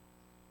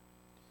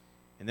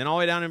 And then all the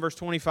way down in verse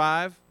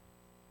 25,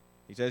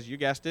 he says, you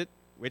guessed it,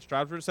 which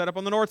tribes were to set up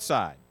on the north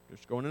side.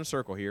 Just going in a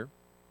circle here.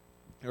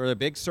 There was a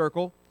big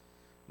circle,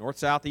 north,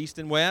 south, east,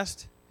 and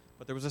west,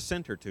 but there was a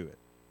center to it.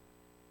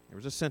 There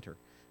was a center.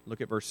 Look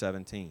at verse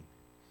 17.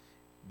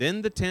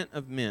 Then the tent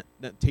of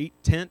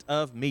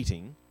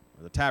meeting,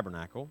 or the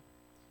tabernacle,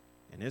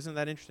 and isn't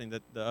that interesting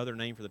that the other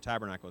name for the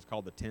tabernacle is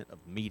called the tent of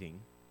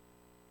meeting?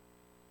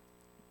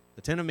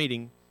 The tent of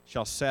meeting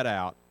shall set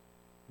out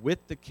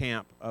with the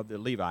camp of the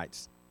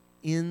Levites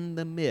in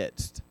the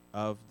midst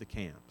of the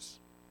camps.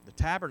 The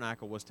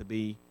tabernacle was to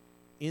be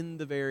in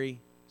the very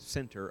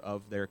center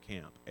of their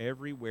camp,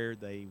 everywhere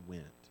they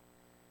went.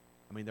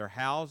 I mean, their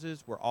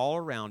houses were all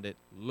around it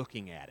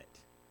looking at it.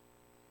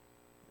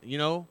 You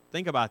know,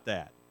 think about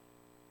that.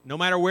 No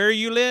matter where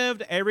you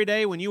lived, every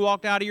day when you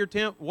walked out of your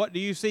tent, what do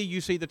you see?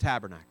 You see the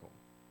tabernacle.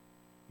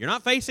 You're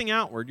not facing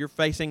outward, you're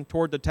facing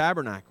toward the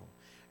tabernacle.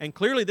 And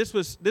clearly this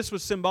was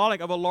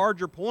symbolic of a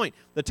larger point.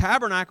 The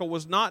tabernacle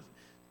was not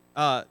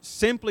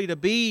simply to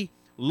be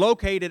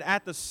located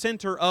at the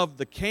center of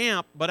the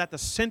camp, but at the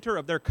center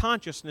of their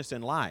consciousness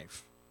in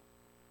life.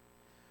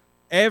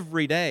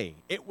 Every day.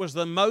 It was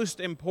the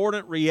most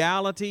important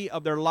reality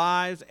of their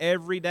lives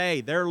every day.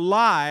 Their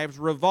lives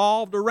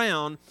revolved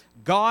around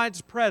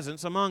God's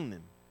presence among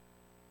them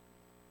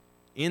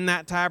in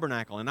that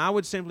tabernacle. And I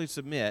would simply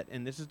submit,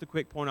 and this is the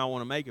quick point I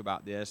want to make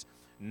about this,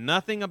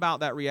 nothing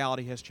about that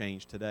reality has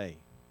changed today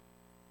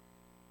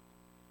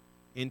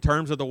in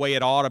terms of the way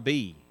it ought to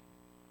be.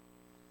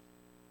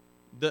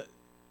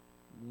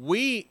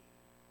 We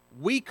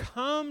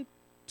come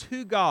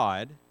to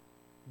God.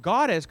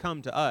 God has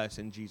come to us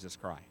in Jesus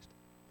Christ.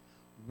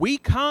 We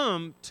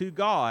come to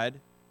God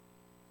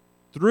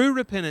through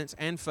repentance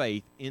and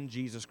faith in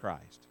Jesus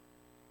Christ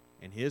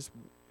and His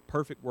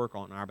perfect work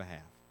on our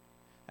behalf.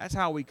 That's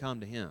how we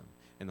come to Him.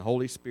 And the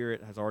Holy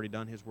Spirit has already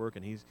done His work,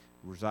 and He's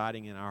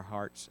residing in our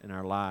hearts and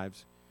our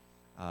lives,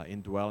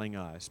 indwelling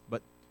us.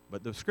 But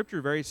the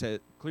Scripture very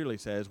clearly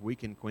says we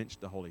can quench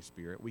the Holy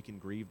Spirit. We can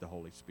grieve the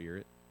Holy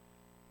Spirit.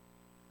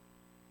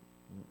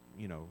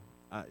 You know,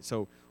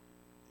 so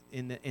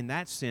in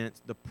that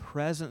sense, the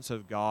presence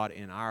of God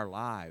in our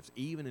lives,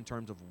 even in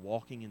terms of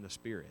walking in the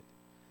Spirit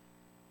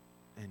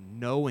and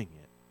knowing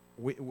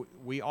it,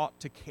 we ought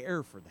to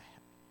care for that.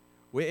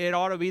 It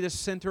ought to be the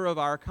center of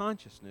our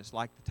consciousness,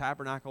 like the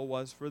tabernacle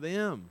was for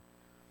them.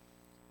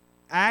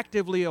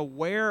 Actively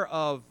aware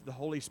of the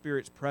Holy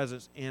Spirit's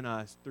presence in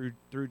us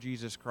through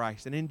Jesus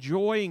Christ, and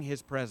enjoying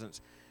His presence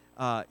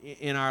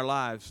in our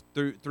lives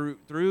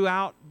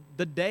throughout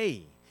the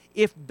day.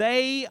 If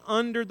they,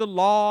 under the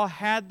law,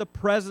 had the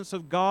presence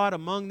of God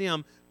among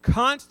them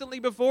constantly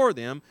before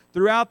them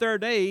throughout their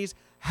days,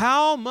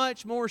 how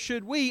much more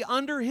should we,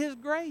 under His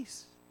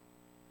grace,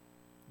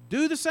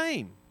 do the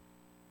same?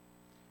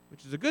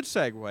 Which is a good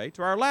segue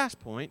to our last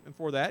point. And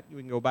for that,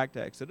 we can go back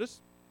to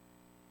Exodus.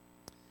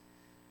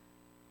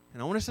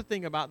 And I want us to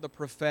think about the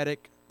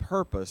prophetic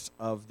purpose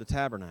of the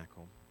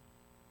tabernacle.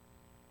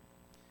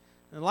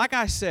 And like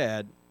I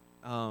said,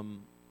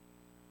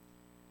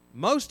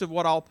 most of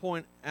what I'll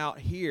point out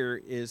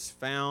here is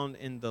found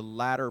in the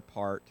latter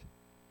part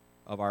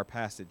of our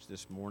passage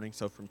this morning,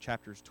 so from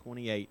chapters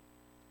 28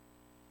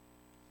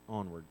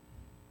 onward.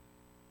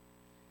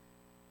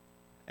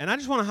 And I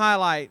just want to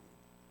highlight,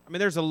 I mean,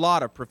 there's a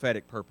lot of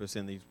prophetic purpose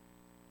in these,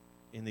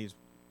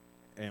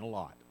 and a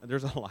lot.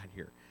 There's a lot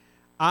here.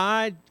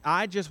 I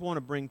just want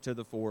to bring to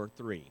the fore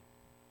three,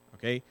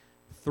 okay?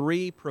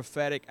 Three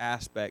prophetic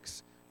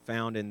aspects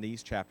found in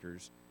these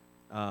chapters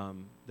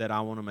that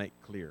I want to make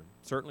clear.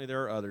 Certainly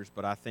there are others,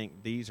 but I think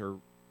these are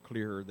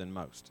clearer than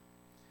most.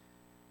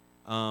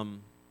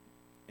 And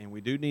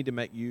we do need to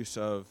make use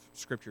of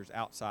scriptures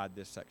outside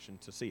this section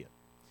to see it.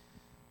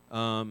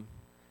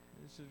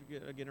 This is,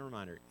 again, a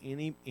reminder.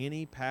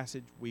 Any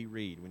passage we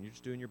read, when you're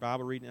just doing your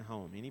Bible reading at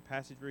home, any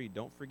passage you read,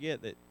 don't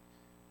forget that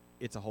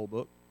it's a whole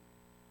book.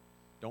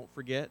 Don't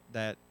forget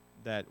that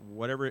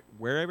wherever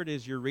it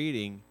is you're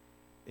reading,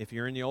 if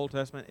you're in the Old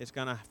Testament, it's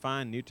going to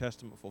find New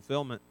Testament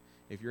fulfillment.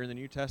 If you're in the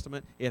New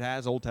Testament, it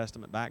has Old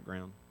Testament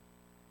background,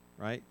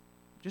 right?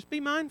 Just be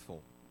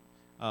mindful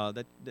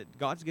that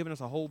God's given us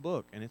a whole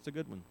book, and it's a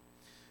good one.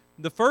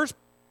 The first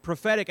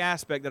prophetic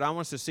aspect that I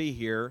want us to see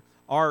here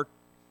are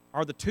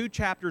the two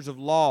chapters of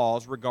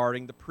laws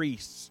regarding the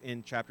priests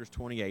in chapters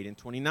 28 and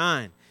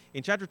 29.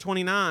 In chapter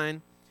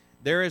 29,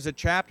 there is a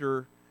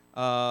chapter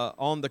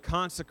on the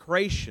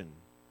consecration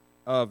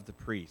of the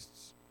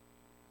priests.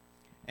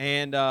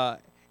 And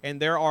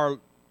there are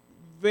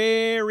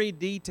very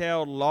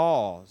detailed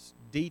laws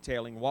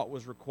detailing what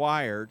was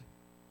required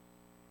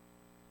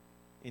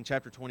in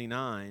chapter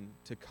 29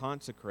 to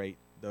consecrate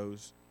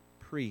those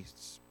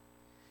priests.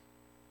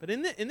 But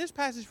in this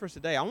passage for us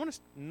today, I want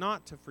us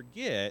not to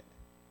forget,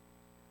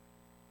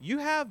 you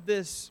have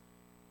this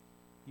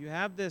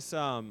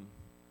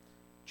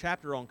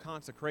chapter on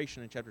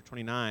consecration in chapter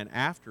 29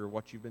 after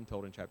what you've been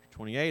told in chapter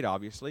 28,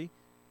 obviously.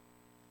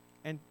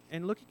 And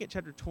looking at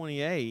chapter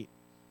 28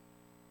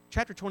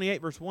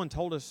 verse 1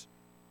 told us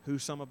who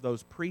some of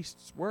those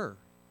priests were,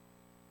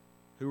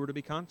 who were to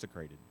be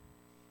consecrated.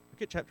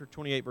 Look at chapter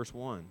 28 verse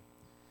 1.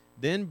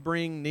 Then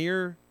bring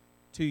near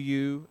to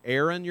you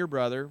Aaron your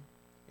brother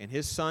and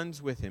his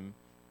sons with him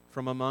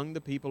from among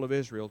the people of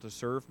Israel to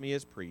serve me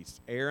as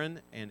priests.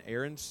 Aaron and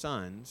Aaron's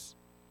sons,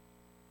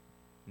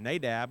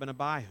 Nadab and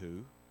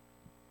Abihu,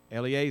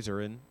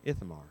 Eleazar and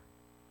Ithamar.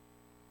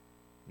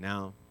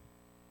 Now,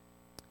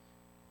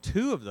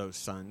 two of those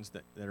sons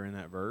that are in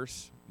that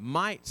verse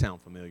might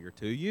sound familiar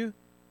to you.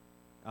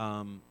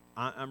 I'm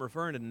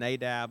referring to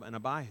Nadab and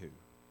Abihu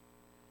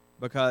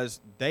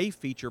because they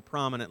feature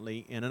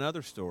prominently in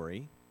another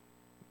story,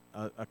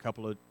 in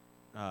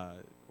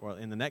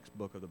the next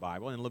book of the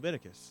Bible, in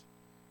Leviticus.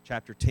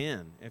 chapter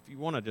 10. If you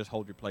want to just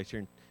hold your place here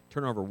and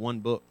turn over one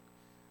book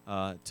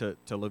to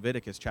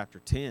Leviticus chapter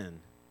 10.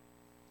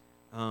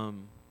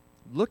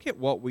 Look at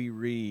what we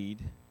read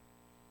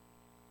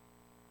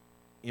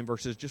in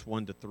verses just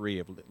 1 to 3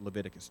 of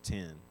Leviticus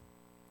 10.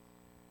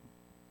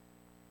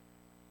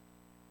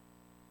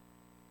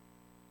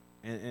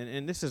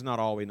 And this is not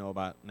all we know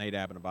about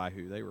Nadab and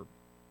Abihu. They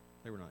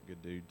were not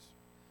good dudes.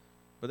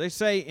 But they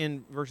say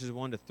in verses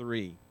 1 to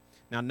 3,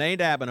 now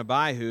Nadab and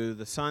Abihu,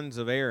 the sons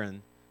of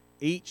Aaron,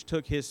 each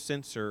took his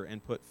censer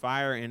and put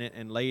fire in it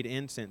and laid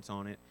incense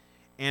on it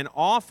and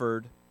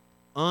offered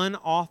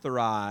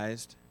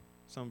unauthorized,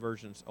 some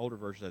versions, older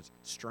versions, that's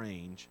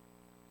strange,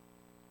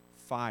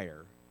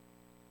 fire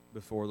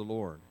before the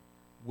Lord,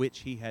 which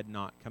he had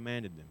not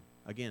commanded them.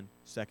 Again,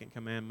 second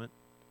commandment,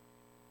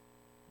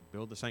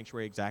 build the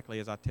sanctuary exactly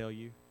as I tell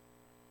you.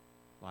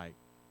 Like,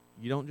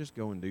 you don't just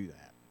go and do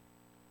that.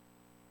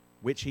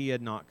 Which he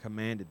had not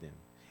commanded them.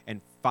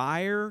 And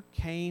fire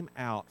came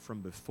out from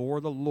before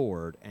the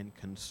Lord and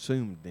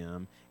consumed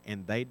them,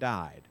 and they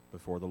died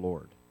before the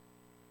Lord.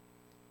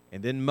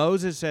 And then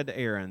Moses said to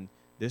Aaron,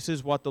 this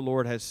is what the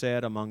Lord has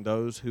said, among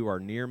those who are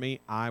near me,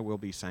 I will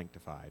be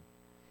sanctified,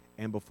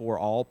 and before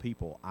all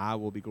people I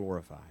will be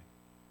glorified.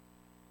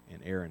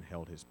 And Aaron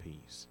held his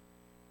peace.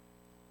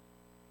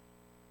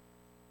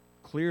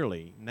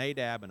 Clearly,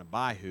 Nadab and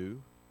Abihu,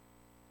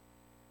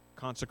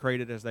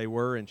 consecrated as they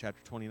were in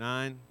chapter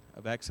 29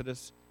 of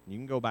Exodus, you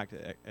can go back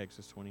to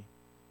Exodus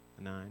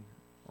 29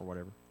 or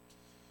whatever.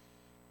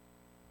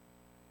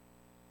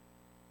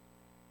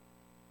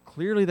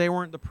 Clearly, they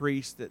weren't the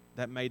priests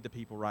that made the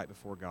people right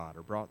before God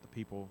or brought the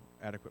people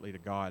adequately to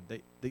God.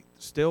 They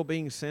still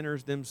being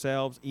sinners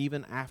themselves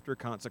even after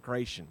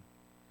consecration.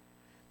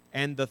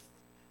 And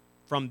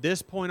from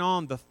this point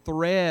on, the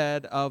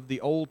thread of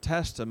the Old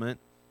Testament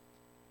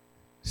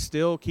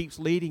still keeps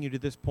leading you to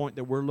this point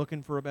that we're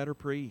looking for a better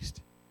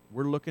priest.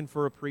 We're looking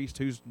for a priest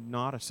who's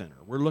not a sinner.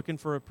 We're looking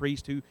for a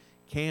priest who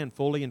can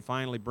fully and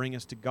finally bring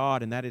us to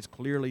God, and that is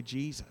clearly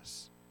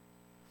Jesus.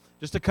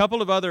 Just a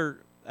couple of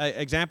other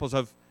examples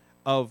of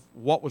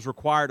what was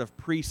required of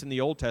priests in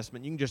the Old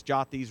Testament. You can just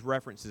jot these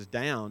references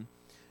down.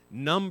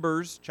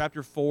 Numbers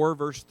chapter 4,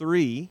 verse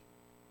 3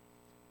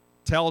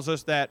 tells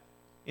us that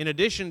in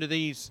addition to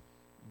these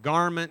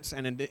garments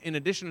and in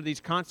addition to these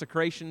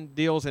consecration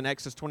deals in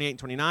Exodus 28 and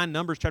 29,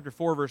 Numbers chapter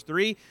 4, verse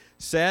 3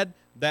 said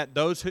that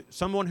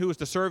someone who was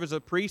to serve as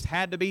a priest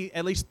had to be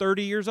at least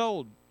 30 years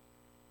old.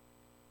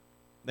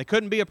 They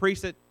couldn't be a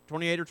priest at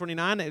 28 or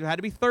 29. It had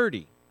to be 30.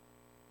 A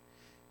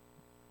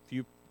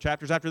few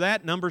chapters after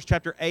that, Numbers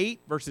chapter 8,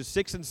 verses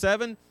 6 and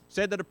 7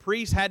 said that a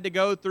priest had to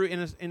go through,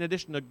 in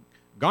addition to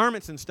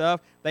garments and stuff,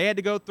 they had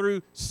to go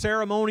through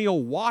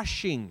ceremonial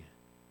washing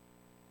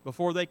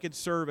before they could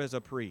serve as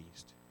a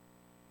priest.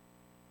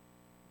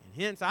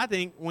 And hence, I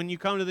think when you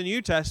come to the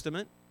New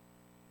Testament,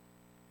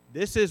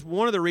 this is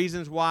one of the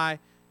reasons why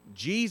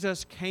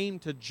Jesus came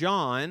to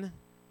John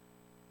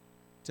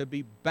to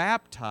be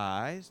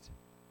baptized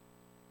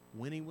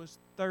when he was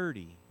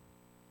 30,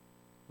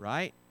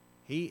 right?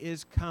 He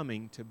is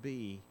coming to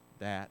be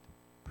that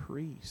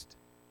priest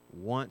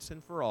once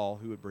and for all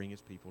who would bring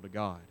his people to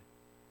God.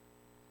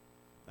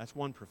 That's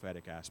one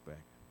prophetic aspect.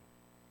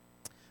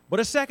 But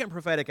a second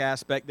prophetic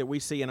aspect that we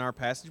see in our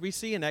passage, we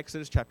see in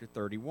Exodus chapter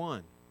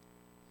 31.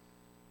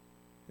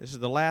 This is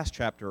the last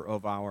chapter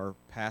of our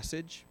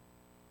passage,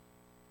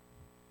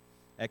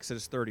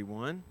 Exodus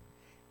 31.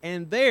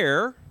 And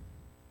there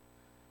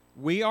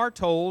we are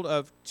told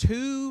of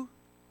two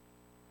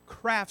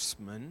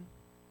craftsmen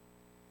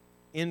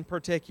in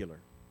particular.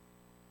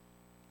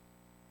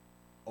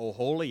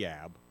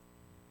 Oholiab,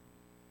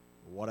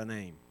 what a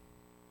name,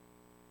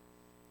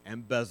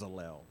 and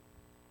Bezalel.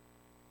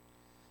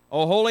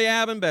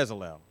 Oholiab and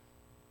Bezalel,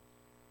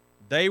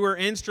 they were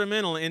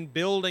instrumental in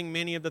building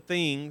many of the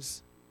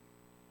things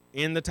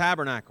in the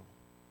tabernacle.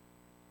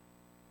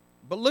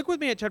 But look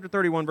with me at chapter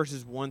 31,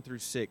 verses 1 through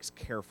 6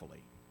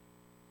 carefully.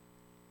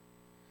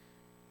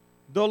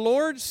 The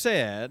Lord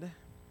said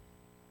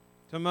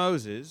to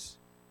Moses,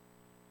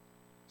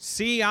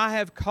 see, I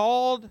have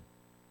called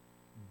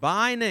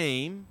by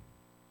name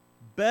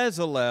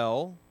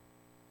Bezalel,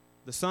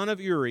 the son of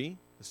Uri,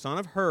 the son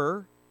of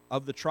Hur,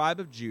 of the tribe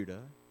of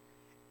Judah,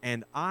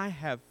 and I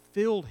have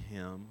filled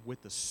him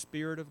with the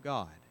Spirit of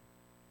God,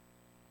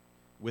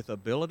 with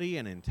ability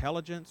and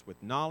intelligence,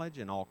 with knowledge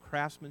and all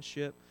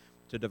craftsmanship,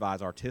 to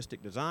devise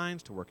artistic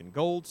designs, to work in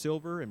gold,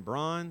 silver, and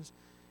bronze,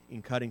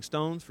 in cutting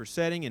stones for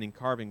setting, and in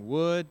carving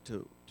wood,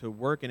 to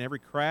work in every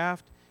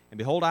craft. And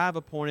behold, I have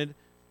appointed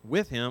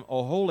with him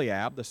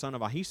Oholiab, the son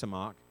of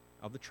Ahisamach,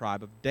 of the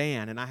tribe of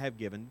Dan, and I have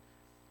given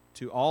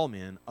to all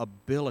men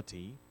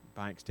ability,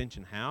 by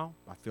extension how?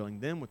 By filling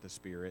them with the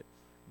Spirit,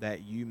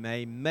 that you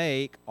may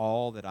make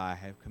all that I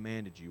have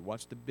commanded you.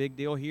 What's the big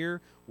deal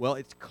here? Well,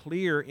 it's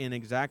clear in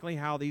exactly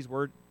how these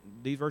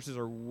verses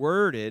are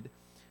worded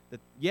that,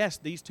 yes,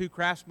 these two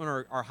craftsmen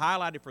are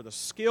highlighted for the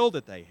skill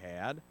that they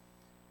had.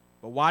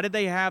 But why did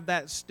they have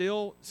that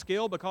skill?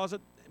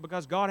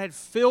 Because God had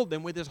filled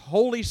them with His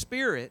Holy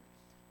Spirit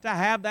to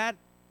have that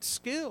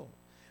skill.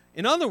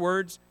 In other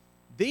words,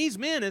 these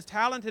men, as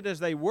talented as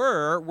they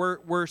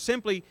were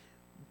simply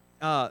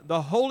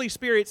the Holy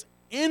Spirit's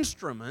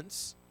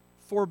instruments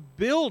for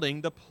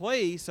building the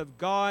place of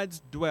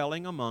God's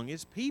dwelling among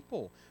His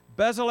people.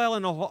 Bezalel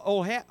and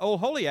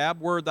Oholiab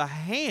were the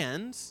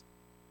hands,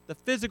 the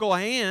physical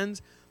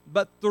hands,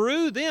 but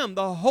through them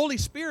the Holy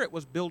Spirit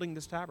was building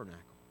this tabernacle.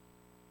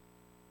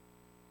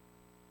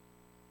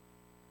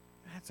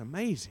 That's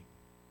amazing.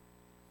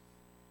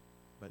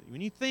 But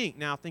when you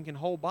thinking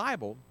whole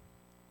Bible,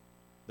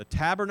 the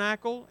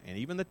tabernacle and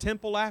even the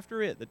temple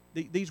after it,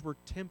 these were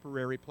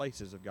temporary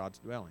places of God's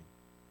dwelling.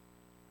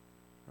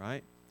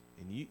 Right?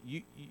 And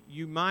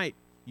you might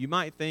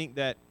think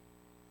that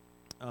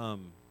the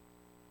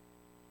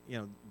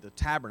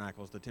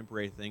tabernacle is the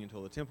temporary thing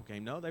until the temple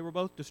came. No, they were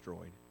both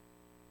destroyed.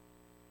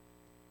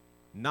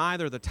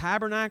 Neither the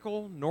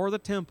tabernacle nor the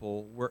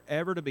temple were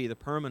ever to be the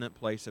permanent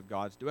place of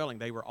God's dwelling.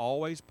 They were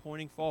always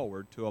pointing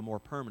forward to a more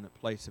permanent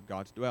place of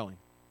God's dwelling,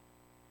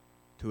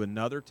 to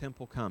another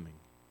temple coming.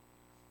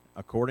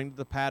 According to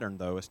the pattern,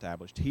 though,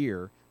 established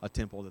here, a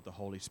temple that the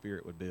Holy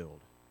Spirit would build.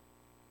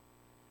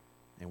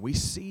 And we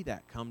see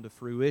that come to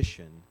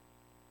fruition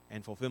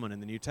and fulfillment in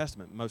the New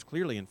Testament, most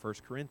clearly in 1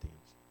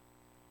 Corinthians.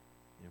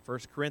 In 1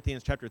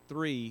 Corinthians chapter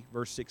 3,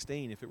 verse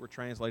 16, if it were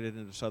translated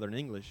into Southern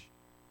English,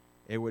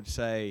 it would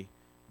say,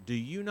 "Do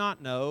you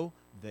not know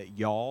that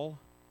y'all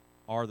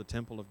are the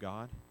temple of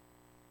God?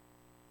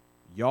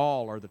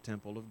 Y'all are the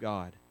temple of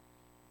God,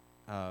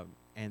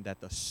 and that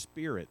the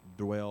Spirit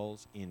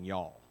dwells in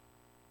y'all."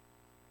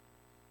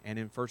 And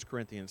in 1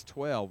 Corinthians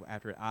 12,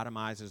 after it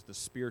itemizes the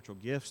spiritual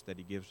gifts that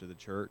he gives to the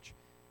church,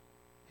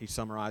 he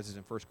summarizes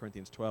in 1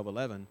 Corinthians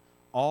 12:11,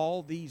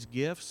 all these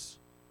gifts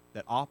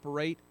that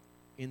operate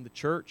in the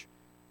church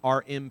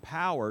are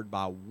empowered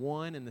by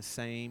one and the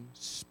same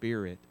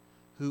Spirit,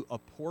 who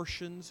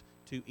apportions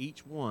to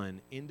each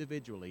one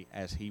individually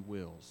as He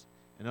wills.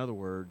 In other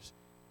words,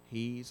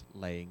 He's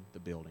laying the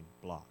building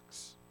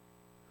blocks.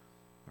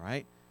 All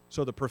right?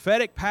 So the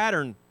prophetic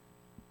pattern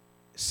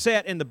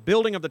set in the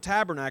building of the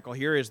tabernacle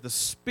here is the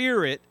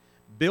Spirit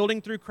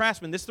building through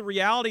craftsmen. This is the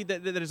reality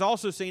that is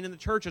also seen in the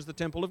church as the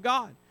temple of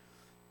God,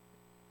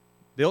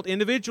 built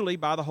individually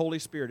by the Holy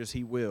Spirit as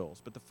He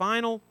wills. But the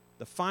final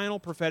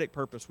prophetic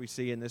purpose we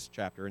see in this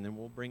chapter, and then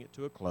we'll bring it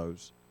to a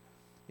close,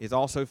 is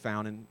also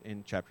found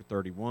in chapter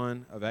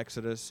 31 of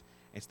Exodus.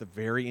 It's the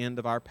very end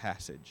of our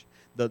passage.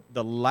 The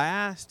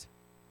last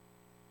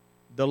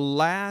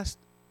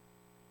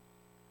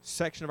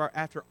section of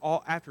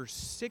after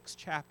 6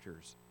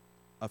 chapters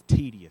of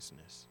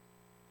tediousness.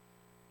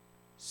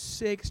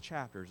 6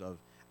 chapters of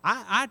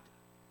I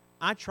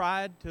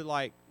tried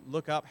to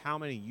look up how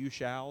many "you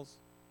shalls"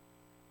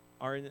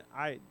 are in it.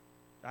 I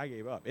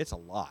gave up. It's a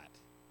lot.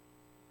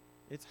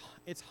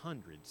 It's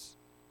hundreds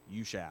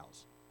 "you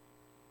shalls."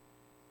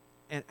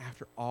 And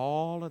after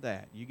all of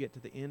that, you get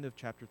to the end of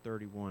chapter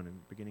 31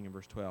 and beginning in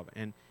verse 12,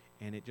 and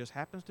it just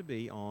happens to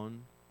be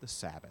on the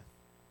Sabbath.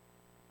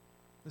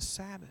 The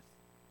Sabbath.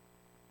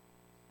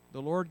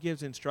 The Lord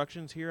gives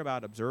instructions here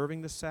about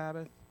observing the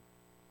Sabbath.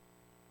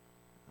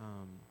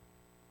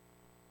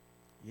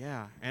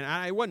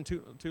 And it wasn't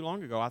too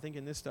long ago, I think,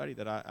 in this study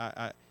that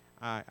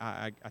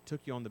I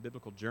took you on the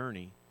biblical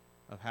journey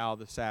of how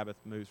the Sabbath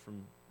moves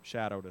from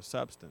shadow to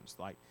substance,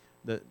 like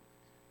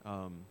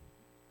from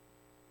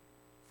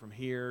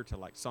here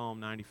to Psalm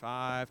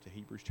 95 to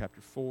Hebrews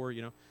chapter 4,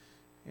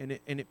 and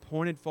it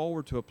pointed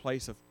forward to a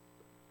place of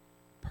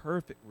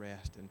perfect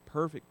rest and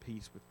perfect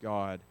peace with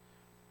God.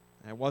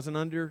 And it wasn't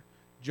under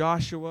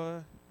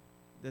Joshua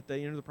that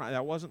they entered the promise.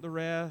 That wasn't the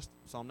rest.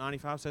 Psalm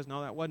 95 says,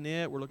 no, that wasn't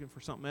it. We're looking for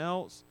something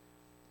else.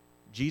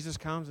 Jesus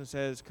comes and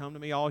says, "Come to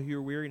me, all who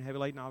are weary and heavy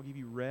laden, I'll give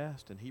you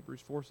rest." And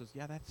Hebrews 4 says,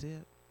 yeah, that's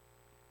it.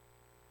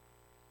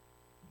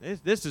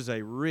 This is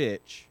a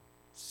rich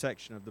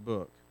section of the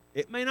book.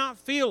 It may not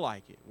feel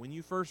like it when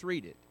you first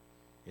read it.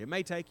 It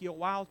may take you a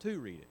while to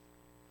read it.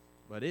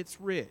 But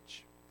it's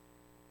rich.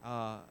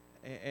 And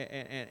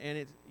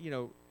it's,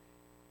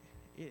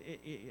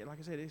 like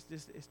I said,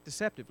 it's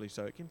deceptively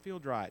so. It can feel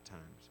dry at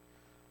times.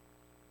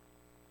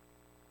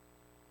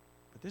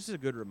 But this is a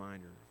good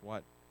reminder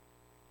of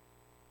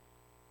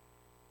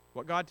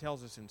what God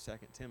tells us in 2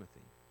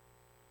 Timothy.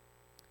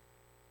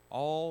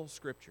 All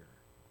Scripture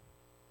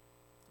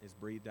is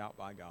breathed out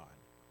by God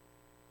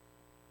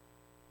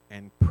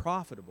and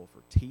profitable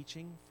for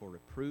teaching, for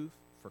reproof,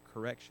 for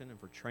correction, and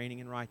for training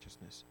in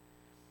righteousness,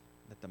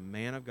 that the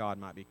man of God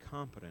might be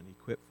competent,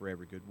 equipped for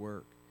every good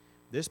work.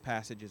 This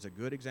passage is a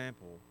good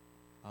example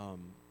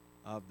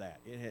of that.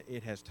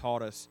 It has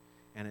taught us,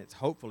 and it's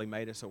hopefully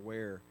made us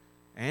aware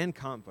and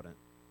competent,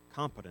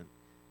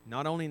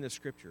 not only in the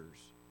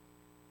Scriptures,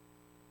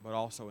 but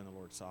also in the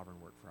Lord's sovereign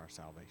work for our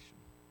salvation.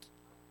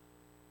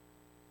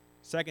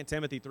 2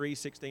 Timothy 3,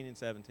 16 and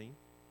 17.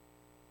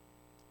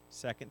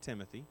 2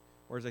 Timothy,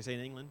 or as they say in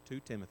England, 2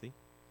 Timothy.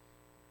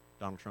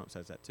 Donald Trump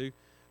says that too.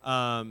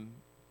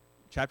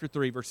 Chapter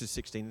 3, verses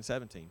 16 and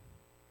 17.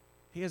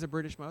 He has a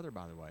British mother,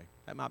 by the way.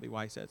 That might be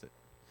why he says it.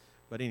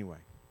 But anyway,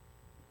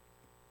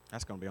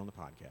 that's going to be on the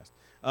podcast.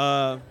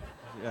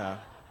 Yeah.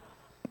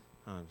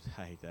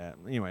 I hate that.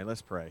 Anyway,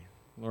 let's pray.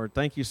 Lord,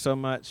 thank you so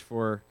much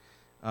for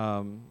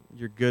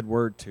your good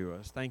word to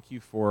us. Thank you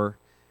for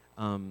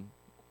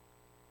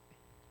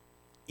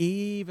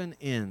even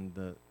in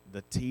the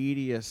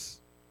tedious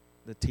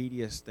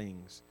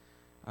things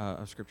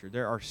of Scripture.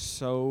 There are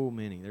so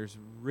many. There's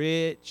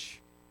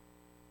rich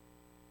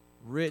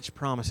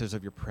promises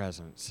of your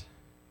presence,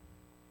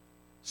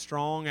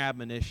 strong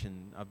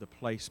admonition of the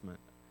placement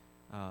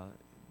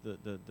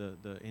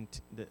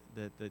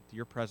that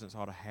your presence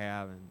ought to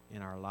have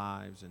in our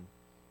lives, and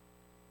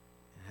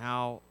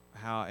how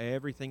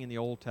everything in the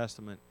Old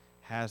Testament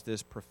has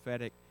this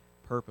prophetic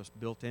purpose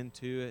built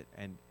into it,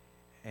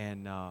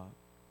 and not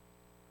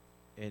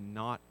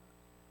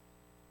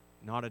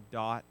a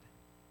dot,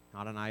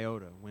 not an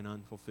iota went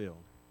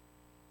unfulfilled.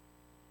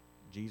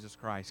 Jesus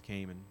Christ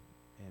came and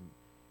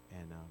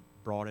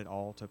brought it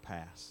all to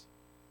pass.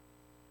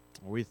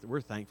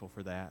 We're thankful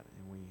for that,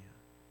 and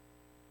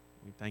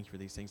we thank you for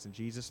these things in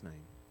Jesus' name.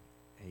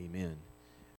 Amen.